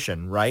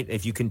competition, right?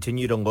 If you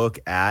continue to look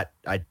at,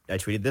 I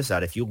tweeted this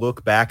out, if you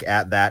look back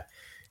at that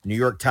New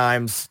York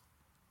Times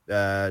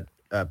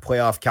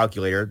playoff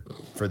calculator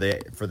for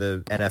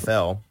the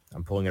NFL,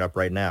 I'm pulling it up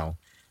right now,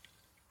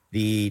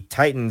 the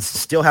Titans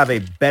still have a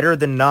better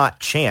than not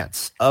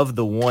chance of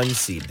the 1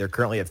 seed. They're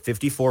currently at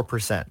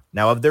 54%.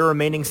 Now, of their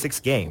remaining 6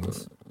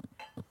 games,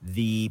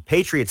 the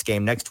Patriots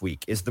game next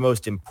week is the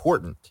most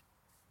important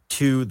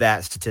to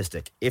that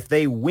statistic. If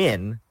they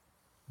win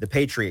the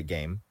Patriot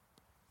game,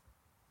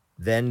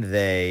 then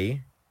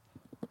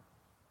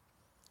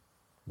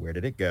where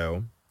did it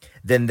go?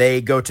 Then they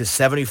go to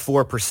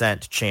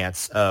 74%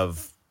 chance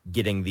of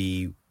getting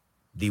the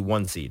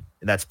 1 seed.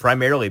 And that's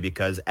primarily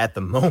because at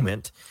the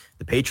moment,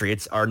 the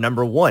Patriots are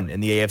number 1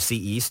 in the AFC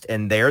East,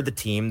 and they're the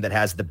team that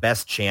has the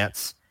best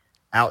chance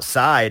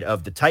outside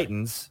of the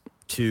Titans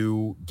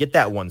to get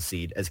that 1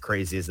 seed, as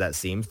crazy as that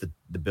seems.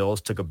 The Bills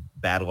took a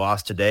bad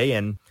loss today,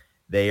 and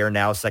they are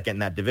now second in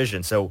that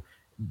division. So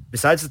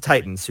besides the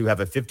Titans, who have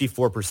a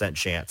 54%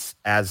 chance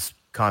as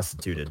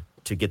constituted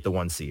to get the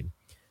 1 seed,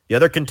 the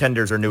other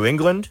contenders are New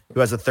England, who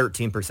has a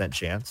 13%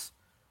 chance.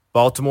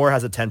 Baltimore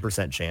has a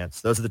 10%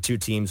 chance. Those are the 2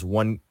 teams,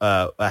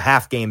 a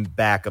half game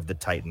back of the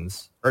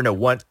Titans. Or no,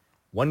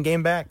 one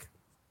game back?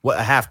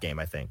 A half game,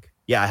 I think.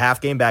 Yeah, a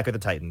half game back of the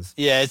Titans.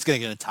 Yeah, it's going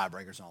to get into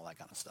tiebreakers and all that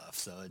kind of stuff.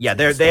 So yeah,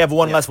 they have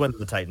one less win than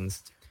the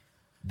Titans.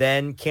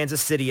 Then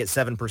Kansas City at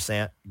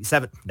 7%.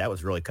 That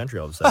was really country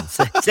all of a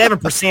sudden.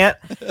 7%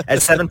 at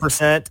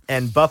 7%,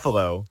 and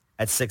Buffalo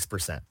at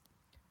 6%.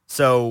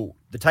 So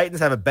the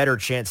Titans have a better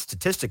chance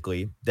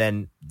statistically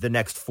than the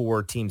next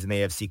four teams in the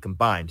AFC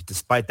combined,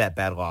 despite that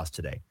bad loss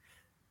today.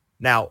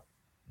 Now,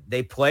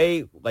 they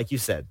play, like you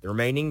said, the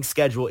remaining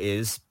schedule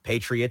is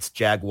Patriots,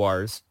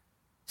 Jaguars,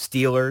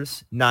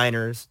 Steelers,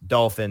 Niners,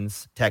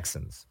 Dolphins,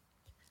 Texans.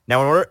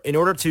 Now, in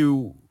order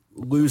to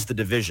lose the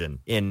division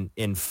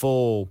in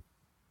full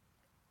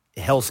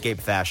hellscape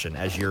fashion,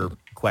 as you're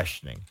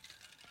questioning,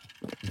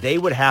 they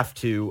would have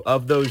to,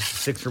 of those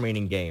 6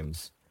 remaining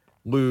games,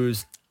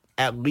 lose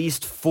at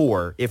least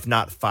 4, if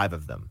not 5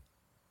 of them.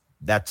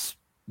 That's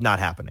not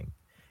happening.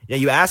 Yeah,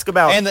 you ask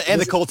about and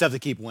the Colts have to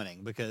keep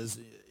winning because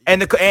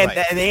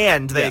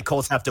the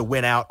Colts have to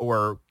win out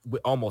or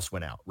almost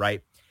win out,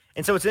 right?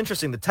 And so it's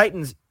interesting. The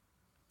Titans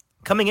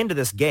coming into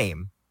this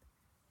game,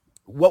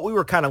 what we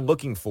were kind of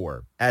looking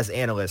for as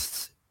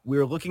analysts, we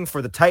were looking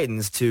for the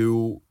Titans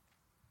to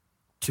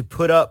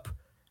put up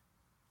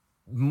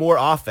more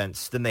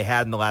offense than they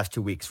had in the last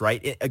 2 weeks,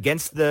 right?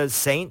 Against the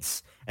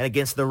Saints and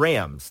against the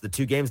Rams, the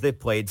 2 games they've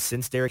played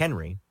since Derrick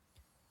Henry,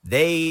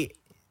 they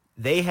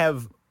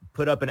have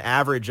put up an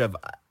average of,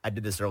 I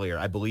did this earlier,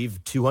 I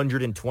believe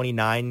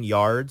 229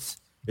 yards.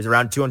 There's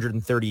around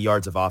 230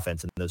 yards of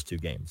offense in those 2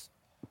 games.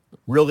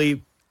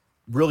 Really,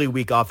 really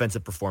weak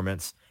offensive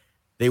performance.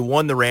 They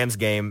won the Rams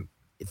game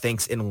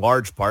thanks in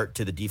large part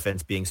to the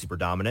defense being super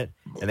dominant,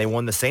 and they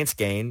won the Saints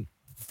game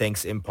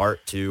thanks in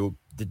part to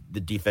the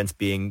defense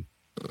being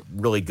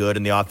really good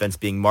and the offense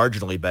being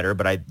marginally better,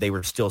 but they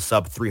were still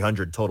sub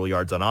 300 total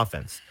yards on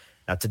offense.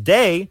 Now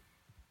today,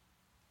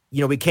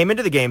 we came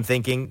into the game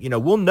thinking,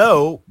 we'll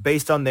know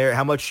based on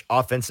how much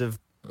offensive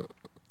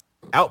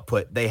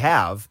output they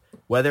have,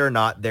 whether or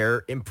not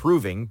they're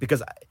improving,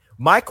 because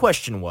my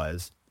question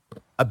was,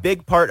 a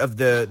big part of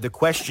the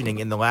questioning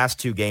in the last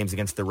 2 games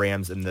against the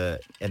Rams and the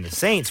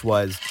Saints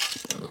was,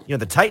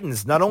 the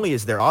Titans, not only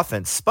is their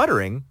offense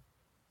sputtering,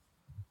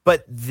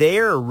 but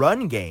their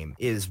run game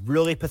is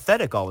really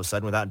pathetic all of a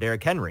sudden without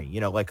Derrick Henry.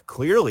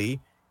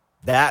 Clearly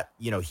that,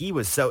 he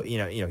was so,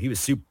 he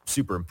was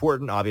super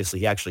important. Obviously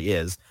he actually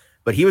is,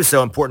 but he was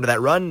so important to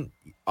that run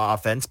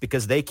offense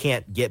because they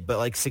can't get but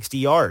like 60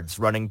 yards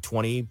running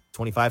 20,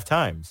 25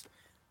 times.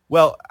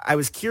 Well, I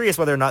was curious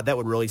whether or not that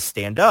would really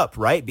stand up,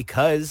 right?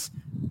 Because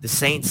the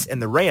Saints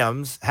and the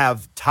Rams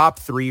have top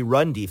 3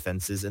 run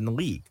defenses in the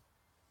league.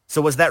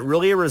 So was that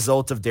really a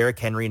result of Derrick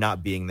Henry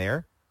not being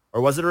there? Or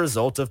was it a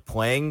result of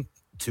playing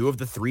 2 of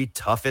the 3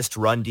 toughest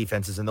run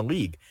defenses in the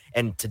league?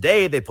 And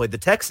today they played the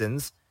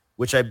Texans,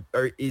 which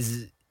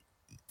is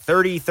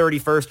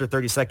 31st or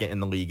 32nd in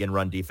the league in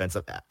run defense.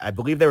 I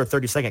believe they were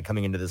 32nd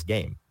coming into this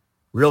game.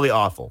 Really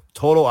awful.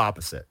 Total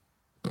opposite.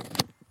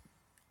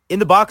 In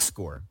the box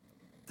score,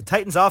 the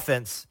Titans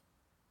offense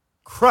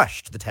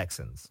crushed the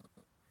Texans.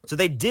 So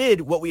they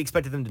did what we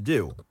expected them to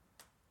do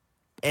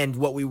and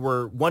what we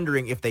were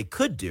wondering if they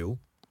could do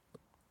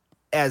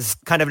as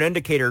kind of an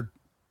indicator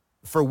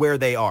for where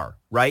they are,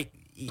 right?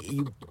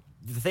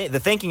 The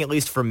thinking, at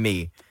least from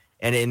me,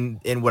 and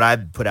in what I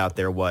put out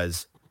there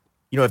was,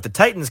 if the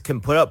Titans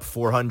can put up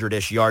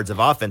 400-ish yards of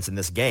offense in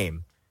this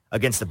game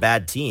against a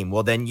bad team,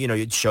 well, then,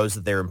 it shows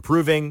that they're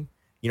improving.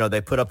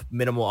 They put up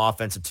minimal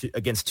offense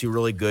against 2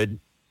 really good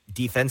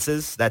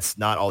defenses. That's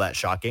not all that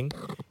shocking,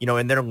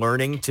 and they're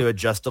learning to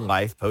adjust to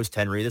life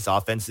post-Henry. This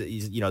offense,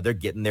 they're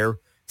getting their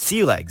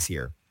sea legs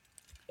here.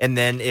 And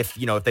then if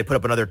they put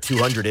up another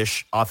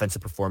 200-ish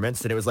offensive performance,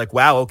 then it was like,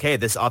 wow, okay,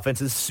 this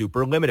offense is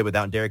super limited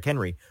without Derrick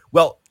Henry.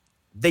 Well,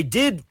 they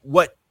did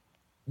what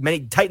many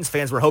Titans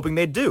fans were hoping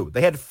they'd do.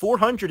 They had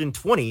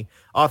 420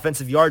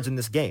 offensive yards in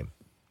this game.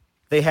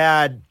 They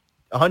had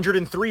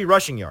 103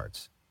 rushing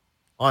yards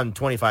on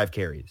 25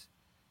 carries.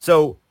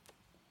 So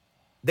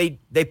they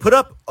put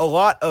up a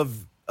lot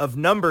of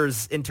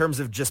numbers in terms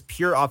of just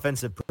pure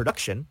offensive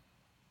production.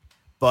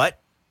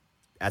 But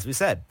as we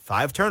said,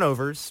 5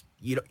 turnovers.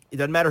 It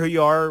doesn't matter who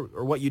you are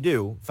or what you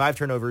do. 5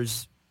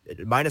 turnovers,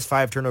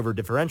 -5 turnover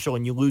differential,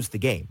 and you lose the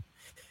game.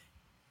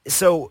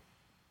 So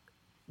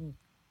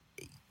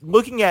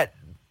looking at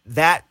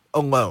that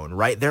alone,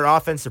 right, their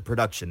offensive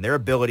production, their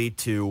ability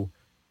to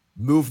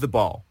move the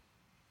ball,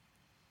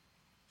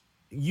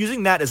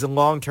 using that as a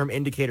long-term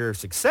indicator of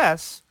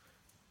success,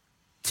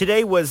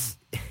 today was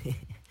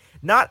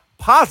not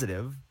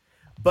positive,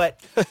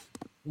 but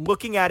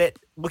looking at it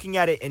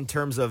in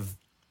terms of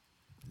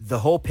the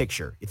whole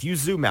picture, if you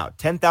zoom out,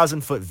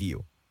 10,000-foot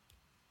view,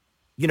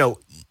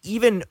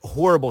 even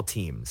horrible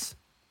teams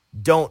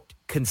don't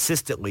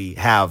consistently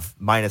have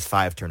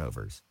 -5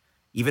 turnovers.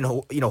 Even,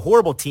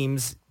 horrible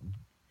teams,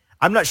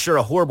 I'm not sure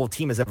a horrible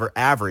team has ever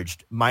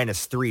averaged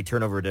 -3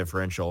 turnover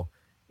differential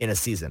in a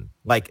season.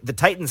 Like, the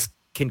Titans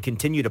can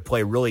continue to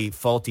play really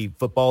faulty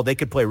football. They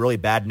could play really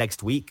bad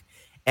next week,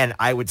 and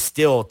I would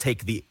still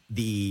take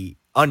the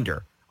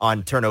under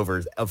on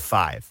turnovers of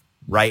 5,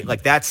 right?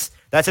 Like, that's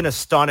an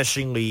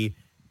astonishingly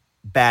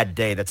bad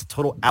day. That's a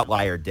total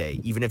outlier day,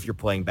 even if you're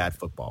playing bad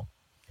football.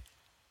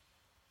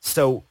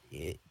 So,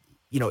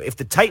 if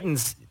the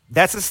Titans,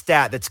 that's a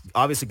stat that's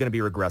obviously going to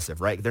be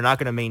regressive, right? They're not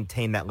going to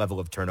maintain that level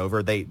of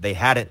turnover. They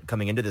hadn't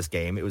coming into this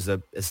game. It was a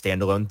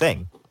standalone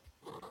thing.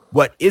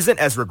 What isn't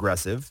as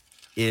regressive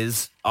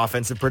is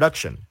offensive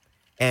production.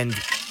 And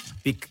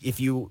if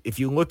you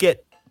look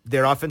at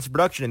their offensive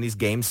production in these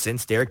games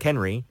since Derrick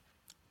Henry,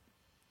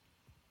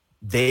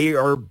 they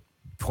are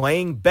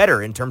playing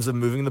better in terms of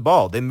moving the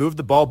ball. They moved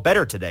the ball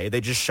better today. They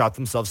just shot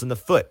themselves in the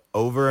foot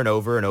over and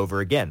over and over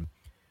again.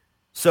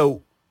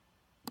 So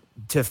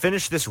to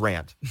finish this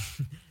rant,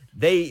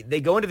 they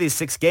go into these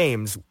 6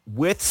 games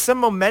with some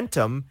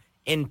momentum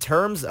in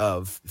terms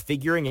of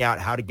figuring out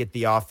how to get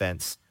the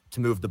offense to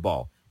move the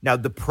ball. Now,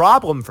 the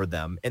problem for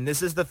them, and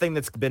this is the thing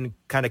that's been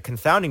kind of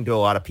confounding to a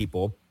lot of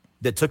people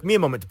that took me a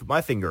moment to put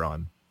my finger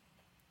on,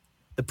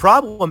 the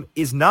problem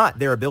is not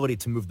their ability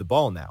to move the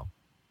ball now.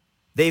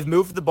 They've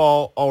moved the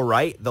ball all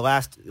right. The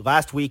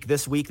last week,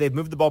 this week, they've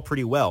moved the ball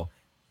pretty well.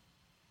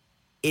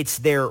 It's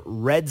their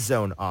red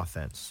zone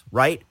offense,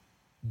 right?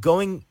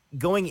 Going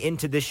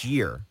into this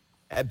year,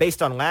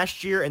 based on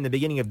last year and the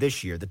beginning of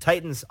this year, the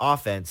Titans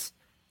offense,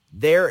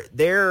 their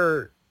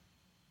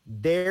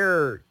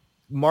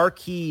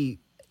marquee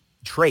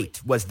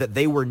trait was that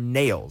they were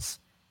nails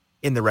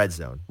in the red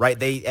zone, right?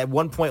 They, at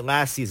one point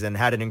last season,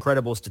 had an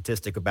incredible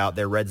statistic about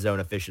their red zone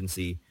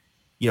efficiency,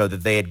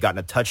 that they had gotten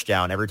a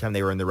touchdown every time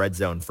they were in the red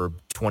zone for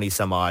 20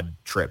 some odd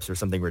trips or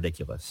something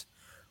ridiculous.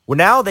 Well,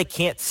 now they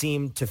can't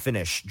seem to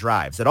finish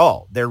drives at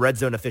all. Their red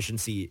zone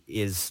efficiency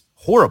is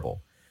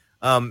horrible.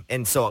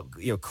 And so,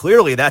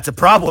 clearly that's a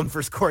problem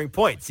for scoring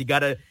points. You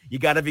gotta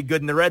be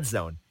good in the red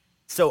zone.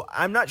 So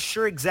I'm not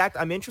sure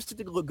I'm interested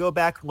to go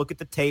back, look at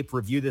the tape,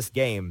 review this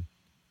game.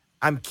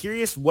 I'm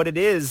curious what it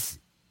is,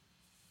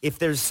 if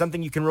there's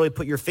something you can really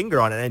put your finger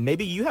on it, and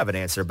maybe you have an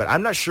answer, but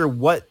I'm not sure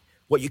what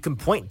you can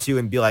point to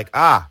and be like,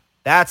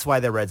 that's why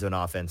their red zone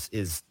offense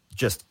is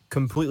just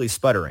completely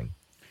sputtering.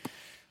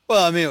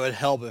 Well, I mean, it would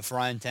help if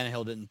Ryan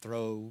Tannehill didn't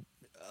throw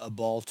a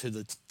ball to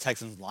the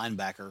Texans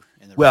linebacker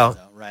in the red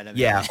zone, right? I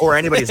mean, or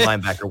anybody's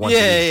linebacker once.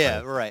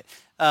 Right.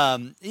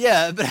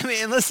 But I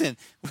mean, listen,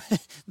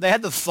 they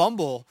had the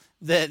fumble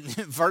that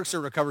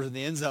Ferguson recovers in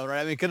the end zone, right?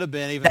 I mean, it could have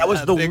been even that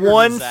was the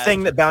one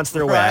thing that bounced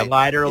their way. Right? I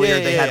lied earlier.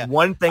 They had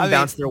one thing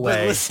bounce their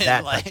way. Listen,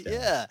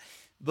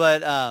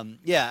 But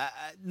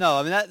no,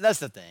 I mean that's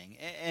the thing,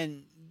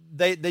 and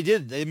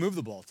they moved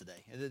the ball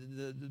today.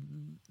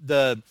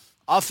 The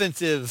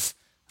offensive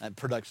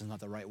production is not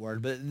the right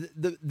word, but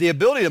the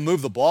ability to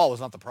move the ball was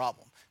not the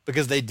problem,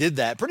 because they did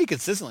that pretty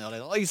consistently all day.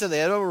 Like you said, they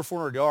had over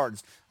 400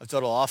 yards of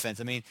total offense.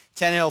 I mean,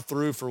 Tannehill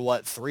threw for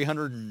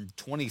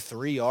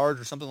 323 yards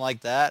or something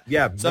like that.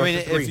 Yeah. So I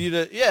mean,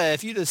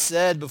 if you'd have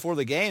said before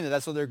the game that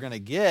that's what they're going to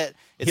get,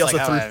 it's he also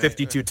threw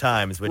 52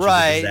 times, which is a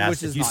disaster.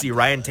 Which is if you see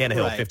Ryan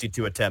Tannehill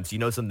 52 attempts,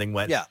 something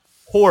went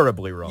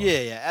horribly wrong.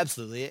 Yeah,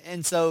 absolutely.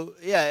 And so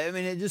I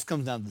mean, it just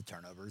comes down to the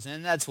turnovers,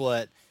 and that's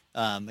what.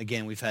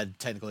 Again, we've had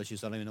technical issues,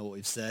 so I don't even know what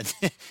we've said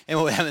and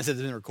what we haven't said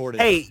has been recorded.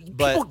 Hey,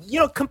 but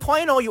people,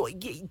 complain all you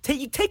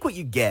take what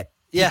you get.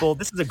 Yeah. People,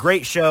 this is a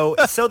great show.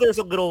 So there's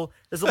a little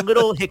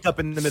hiccup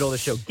in the middle of the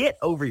show. Get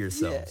over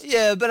yourselves.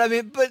 Yeah, but I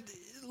mean,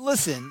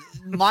 listen,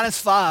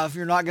 -5,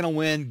 you're not going to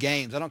win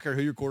games. I don't care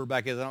who your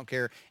quarterback is. I don't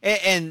care.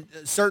 And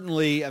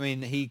certainly, I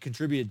mean, he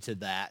contributed to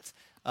that.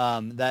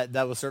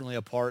 That was certainly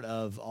a part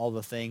of all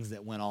the things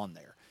that went on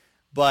there.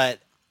 But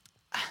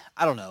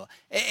I don't know.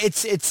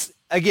 It's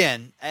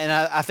again, and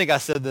I think I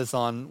said this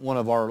on one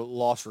of our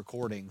lost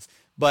recordings,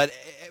 but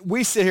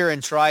we sit here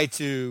and try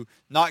to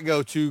not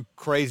go too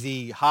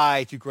crazy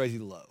high, too crazy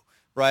low,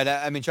 right?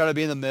 I mean, try to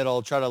be in the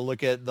middle, try to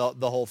look at the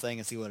whole thing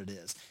and see what it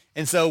is.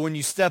 And so when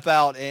you step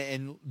out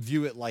and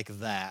view it like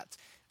that,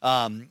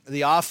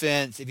 the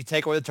offense, if you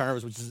take away the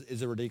turnovers, which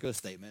is a ridiculous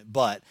statement,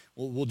 but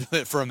we'll do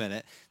it for a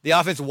minute, the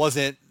offense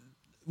wasn't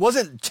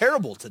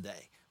terrible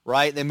today,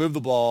 right? They moved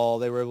the ball.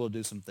 They were able to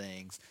do some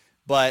things.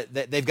 But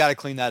they've got to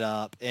clean that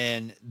up,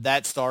 and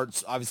that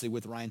starts, obviously,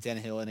 with Ryan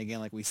Tannehill. And, again,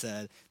 like we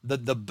said,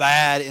 the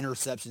bad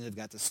interceptions have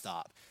got to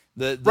stop.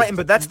 Right,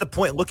 but that's the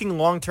point. Looking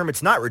long-term,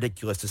 it's not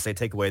ridiculous to say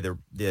take away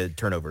the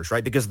turnovers,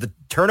 right? Because the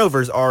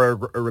turnovers are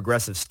a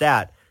regressive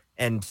stat,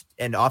 and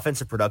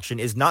offensive production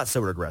is not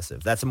so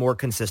regressive. That's a more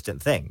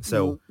consistent thing.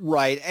 So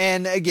right,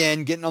 and,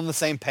 again, getting on the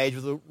same page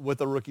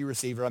with a rookie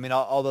receiver. I mean,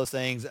 all those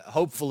things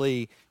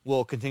hopefully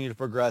will continue to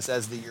progress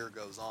as the year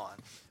goes on.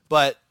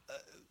 But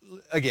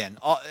again,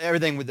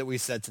 everything that we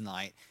said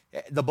tonight,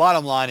 the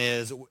bottom line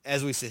is,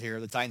 as we sit here,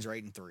 the Titans are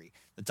 8-3.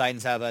 The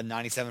Titans have a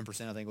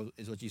 97%, I think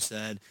is what you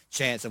said,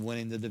 chance of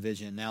winning the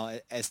division. Now,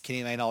 as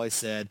Kenny Mayne always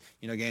said,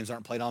 games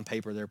aren't played on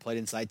paper. They're played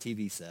inside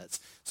TV sets.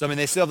 So, I mean,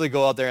 they still have to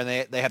go out there,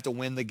 and they have to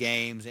win the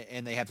games,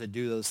 and they have to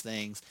do those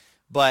things.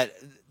 But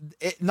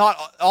not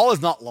all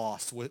is not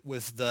lost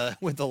with the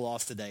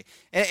loss today.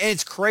 And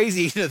it's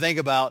crazy to think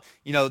about,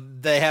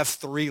 they have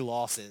 3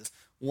 losses.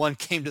 One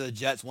came to the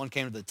Jets, one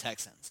came to the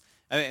Texans.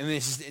 I mean,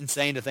 it's just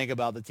insane to think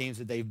about the teams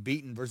that they've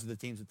beaten versus the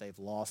teams that they've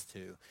lost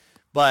to.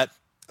 But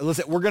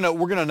listen, we're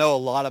gonna know a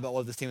lot about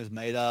what this team is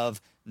made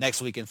of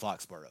next week in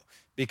Foxborough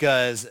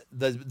because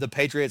the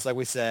Patriots, like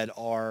we said,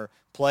 are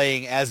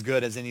playing as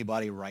good as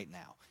anybody right now.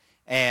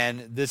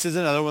 And this is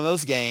another one of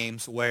those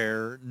games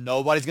where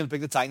nobody's going to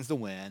pick the Titans to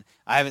win.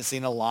 I haven't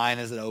seen a line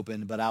as it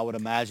opened, but I would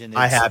imagine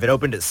I have. It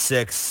opened at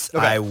 6.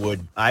 Okay.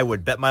 I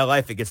would bet my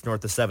life it gets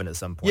north of 7 at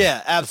some point.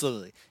 Yeah,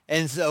 absolutely.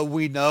 And so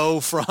we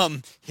know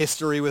from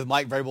history with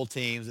Mike Vrabel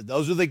teams that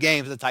those are the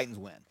games the Titans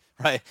win,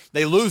 right?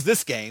 They lose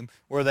this game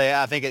where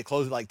I think it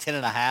closed at like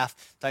 10.5.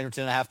 Titans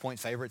are 10.5-point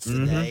favorites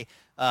today.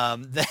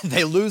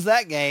 They lose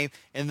that game,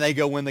 and they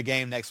go win the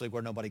game next week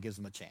where nobody gives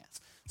them a chance.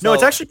 No,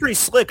 it's actually pretty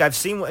slick. I've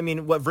seen, I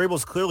mean, what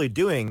Vrabel's clearly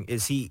doing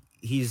is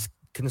he's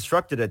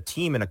constructed a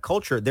team and a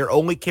culture. They're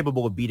only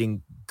capable of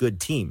beating good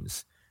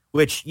teams,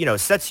 which,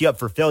 sets you up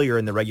for failure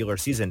in the regular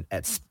season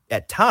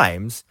at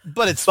times.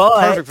 But it's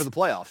perfect for the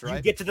playoffs, right?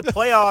 You get to the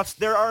playoffs,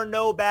 there are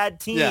no bad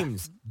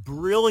teams. Yeah.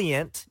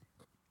 Brilliant.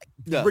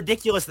 Yeah.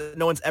 Ridiculous that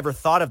no one's ever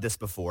thought of this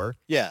before.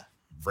 Yeah.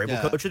 Vrabel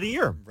Coach of the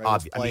Year.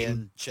 Vrabel's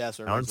playing chess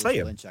or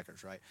playing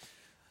checkers, right?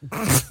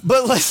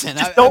 But listen,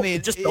 don't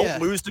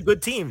lose to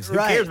good teams. Who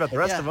cares about the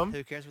rest of them?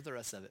 Who cares about the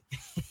rest of it?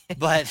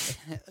 But,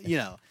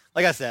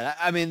 like I said,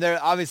 I mean, there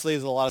obviously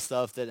is a lot of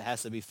stuff that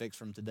has to be fixed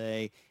from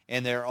today,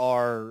 and there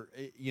are,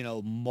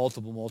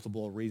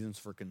 multiple reasons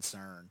for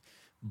concern.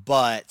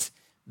 But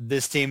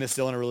this team is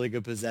still in a really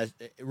good position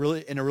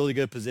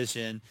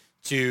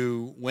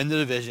to win the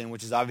division,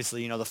 which is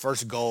obviously, the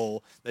first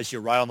goal that you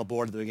write on the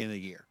board at the beginning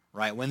of the year,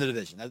 right? Win the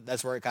division.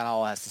 That's where it kind of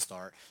all has to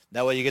start.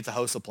 That way you get to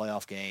host a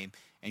playoff game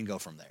and go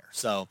from there.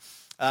 So,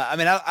 I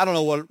don't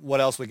know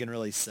what else we can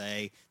really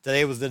say.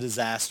 Today was the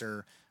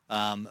disaster,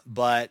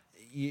 but,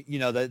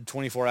 the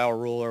 24-hour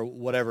rule or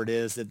whatever it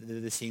is that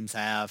the teams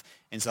have.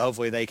 And so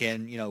hopefully they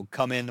can,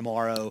 come in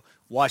tomorrow,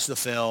 watch the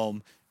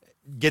film,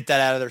 get that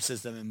out of their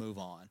system and move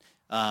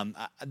on.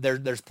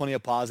 There's plenty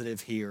of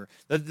positive here.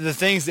 The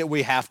things that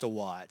we have to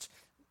watch,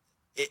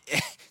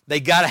 they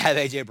got to have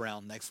A.J.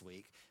 Brown next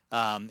week.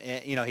 And,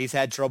 he's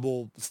had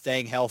trouble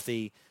staying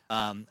healthy.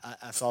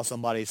 I saw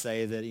somebody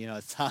say that,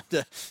 it's time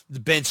to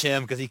bench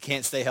him because he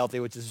can't stay healthy,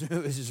 which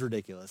is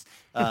ridiculous.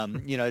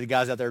 The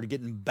guys out there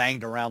getting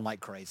banged around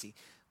like crazy.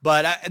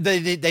 But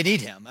they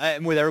need him.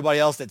 And with everybody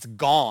else that's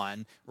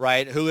gone,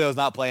 right? Julio's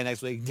not playing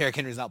next week. Derrick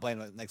Henry's not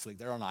playing next week.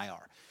 They're on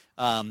IR.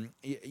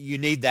 You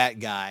need that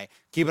guy.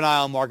 Keep an eye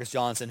on Marcus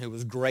Johnson, who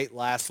was great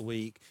last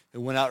week,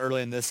 who went out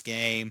early in this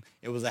game.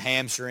 It was a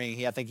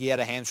hamstring. I think he had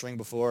a hamstring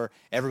before.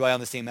 Everybody on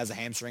this team has a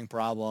hamstring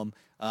problem.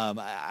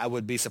 I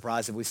would be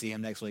surprised if we see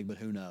him next week, but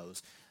who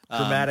knows?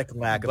 Dramatic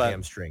lack of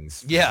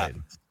hamstrings. Yeah.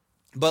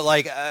 But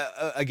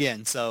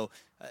again, so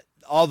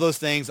all those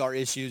things are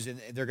issues, and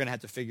they're going to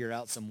have to figure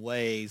out some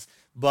ways.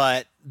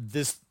 But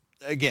this,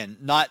 again,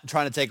 not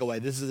trying to take away.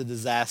 This is a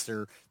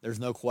disaster. There's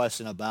no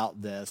question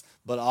about this.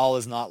 But all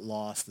is not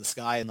lost. The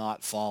sky is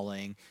not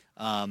falling.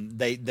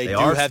 They do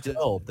are have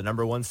still the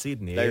number one seed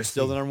in the AFC. They're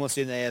still the number one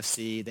seed in the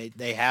AFC.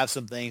 They have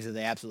some things that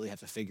they absolutely have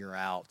to figure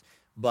out.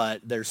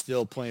 But there's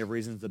still plenty of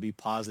reasons to be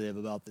positive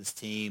about this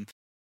team.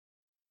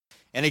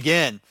 And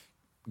again,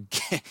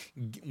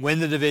 win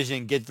the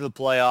division, get to the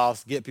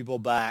playoffs, get people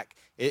back.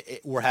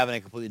 We're having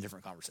a completely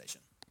different conversation.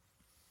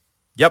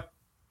 Yep.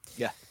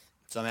 Yeah.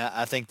 So,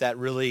 I think that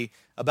really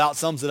about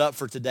sums it up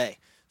for today.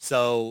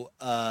 So,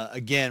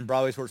 again,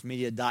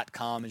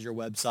 BroadwaySportsMedia.com is your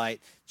website.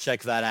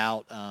 Check that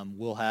out.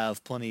 We'll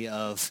have plenty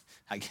of,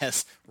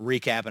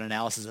 recap and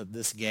analysis of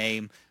this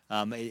game.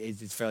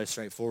 It's fairly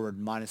straightforward.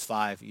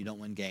 -5, you don't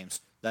win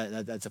games.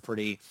 That's a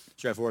pretty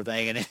straightforward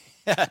thing. And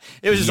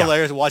it was just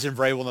hilarious watching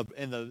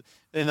Vrabel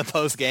in the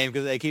post game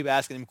because they keep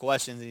asking him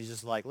questions, and he's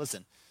just like,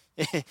 "Listen,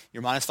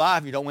 you're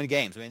 -5, you don't win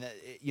games."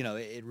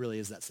 It really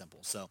is that simple.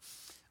 So.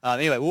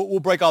 Anyway,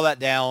 we'll break all that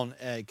down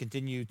and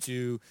continue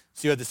to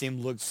see what this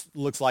team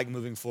looks like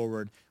moving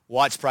forward.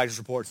 Watch practice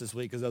reports this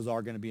week because those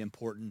are going to be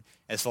important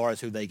as far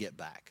as who they get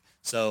back.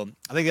 So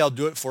I think that'll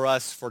do it for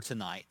us for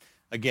tonight.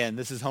 Again,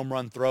 this is Home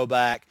Run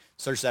Throwback.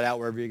 Search that out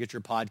wherever you get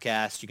your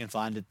podcast. You can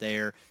find it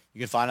there. You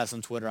can find us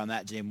on Twitter. I'm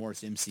at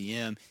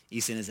JMorrisMCM.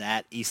 Easton is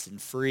at Easton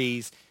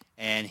Freeze.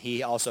 And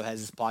he also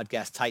has his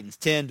podcast, Titans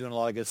 10, doing a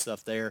lot of good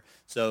stuff there.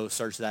 So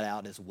search that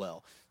out as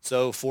well.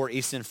 So for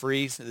Easton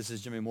Freeze, this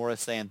is Jimmy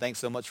Morris saying thanks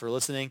so much for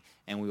listening,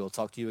 and we will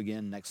talk to you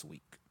again next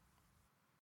week.